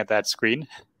staring at that screen,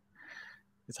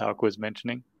 as Hauke was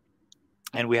mentioning.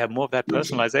 And we have more of that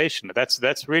personalization.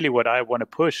 That's really what I want to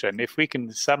push. And if we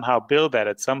can somehow build that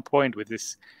at some point with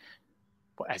this,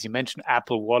 as you mentioned,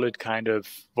 Apple Wallet kind of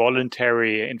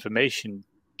voluntary information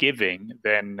giving,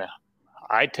 then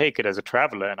I take it as a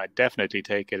traveler, and I definitely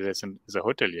take it as a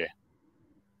hotelier.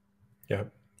 Yeah,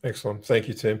 excellent. Thank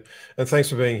you, Tim. And thanks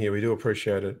for being here. We do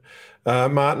appreciate it.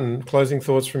 Martin, closing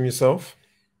thoughts from yourself?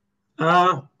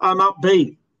 I'm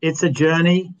upbeat. It's a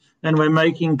journey, and we're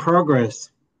making progress.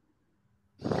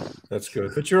 That's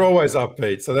good. But you're always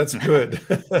upbeat, so that's good.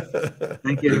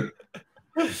 Thank you.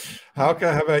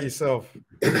 Hauke, how about yourself?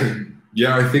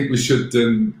 Yeah, I think we should,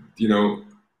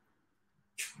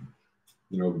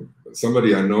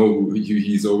 somebody I know,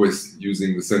 he's always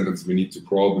using the sentence, we need to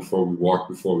crawl before we walk,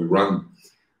 before we run.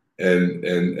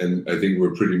 And I think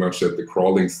we're pretty much at the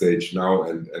crawling stage now,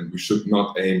 and we should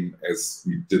not aim, as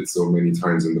we did so many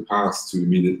times in the past, to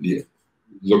immediately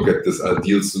look at this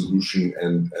ideal solution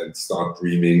and start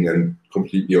dreaming and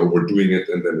completely overdoing it,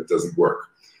 and then it doesn't work.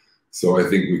 So I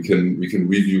think we can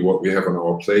review what we have on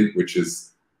our plate, which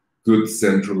is good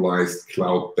centralized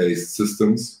cloud-based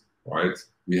systems, right?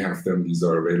 We have them, these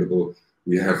are available.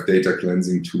 We have data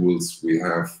cleansing tools, we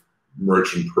have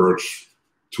merge and purge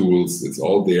tools, it's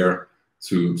all there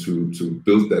to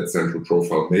build that central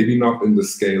profile. Maybe not in the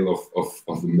scale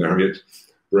of the Marriott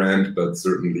brand, but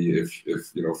certainly if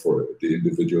for the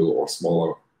individual or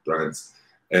smaller brands.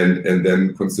 And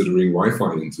then considering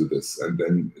Wi-Fi into this. And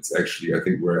then it's actually, I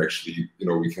think we're actually,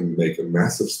 we can make a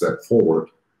massive step forward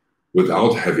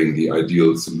without having the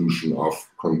ideal solution of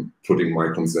putting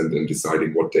my consent and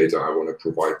deciding what data I want to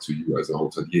provide to you as a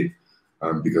hotelier.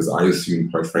 Because I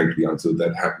assume, quite frankly, until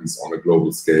that happens on a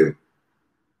global scale,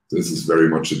 this is very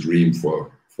much a dream for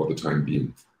the time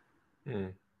being.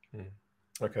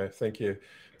 Okay, thank you.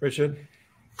 Richard?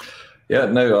 Yeah,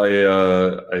 no,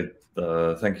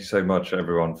 I thank you so much,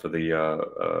 everyone, for the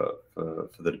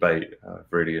debate. I've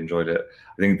really enjoyed it.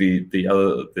 I think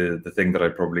the thing that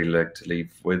I'd probably like to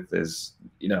leave with is,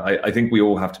 I think we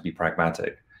all have to be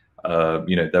pragmatic.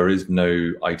 There is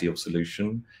no ideal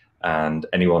solution, and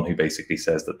anyone who basically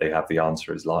says that they have the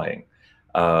answer is lying.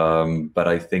 But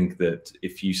I think that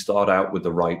if you start out with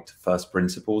the right first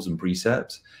principles and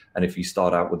precepts, and if you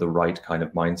start out with the right kind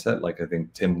of mindset, like I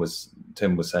think Tim was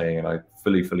saying, and I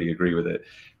fully agree with it.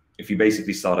 If you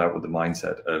basically start out with the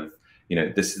mindset of,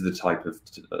 this is the type of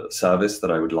service that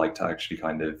I would like to actually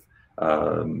kind of,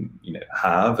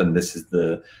 have, and this is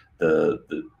the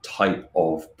type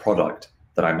of product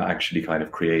that I'm actually kind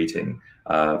of creating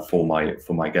for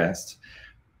my guests,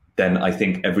 then I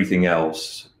think everything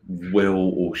else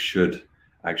will or should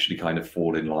actually kind of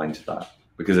fall in line to that.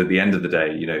 Because at the end of the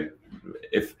day,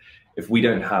 if we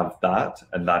don't have that,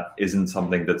 and that isn't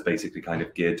something that's basically kind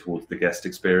of geared towards the guest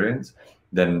experience,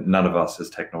 then none of us as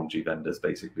technology vendors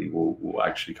basically will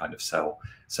actually kind of sell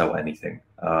anything.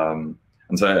 And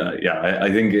so, I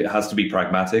think it has to be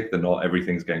pragmatic, that not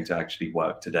everything's going to actually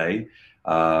work today.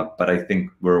 But I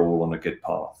think we're all on a good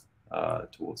path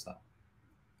towards that.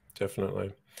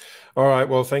 Definitely. All right.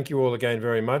 Well, thank you all again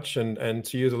very much. And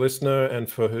to you, the listener, and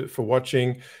for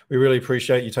watching, we really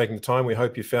appreciate you taking the time. We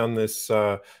hope you found this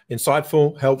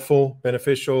insightful, helpful,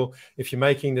 beneficial. If you're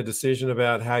making the decision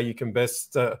about how you can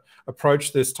best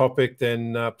approach this topic,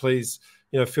 then please,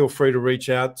 feel free to reach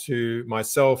out to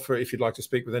myself, or if you'd like to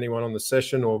speak with anyone on the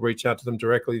session, or reach out to them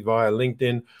directly via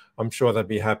LinkedIn. I'm sure they'd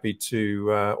be happy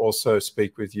to also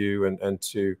speak with you and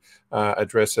to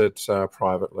address it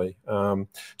privately.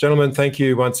 Gentlemen, thank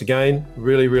you once again.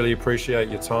 Really appreciate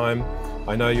your time.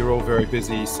 I know you're all very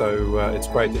busy, so it's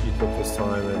great that you took this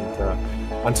time.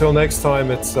 And until next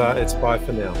time, it's bye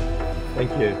for now.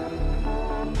 Thank you.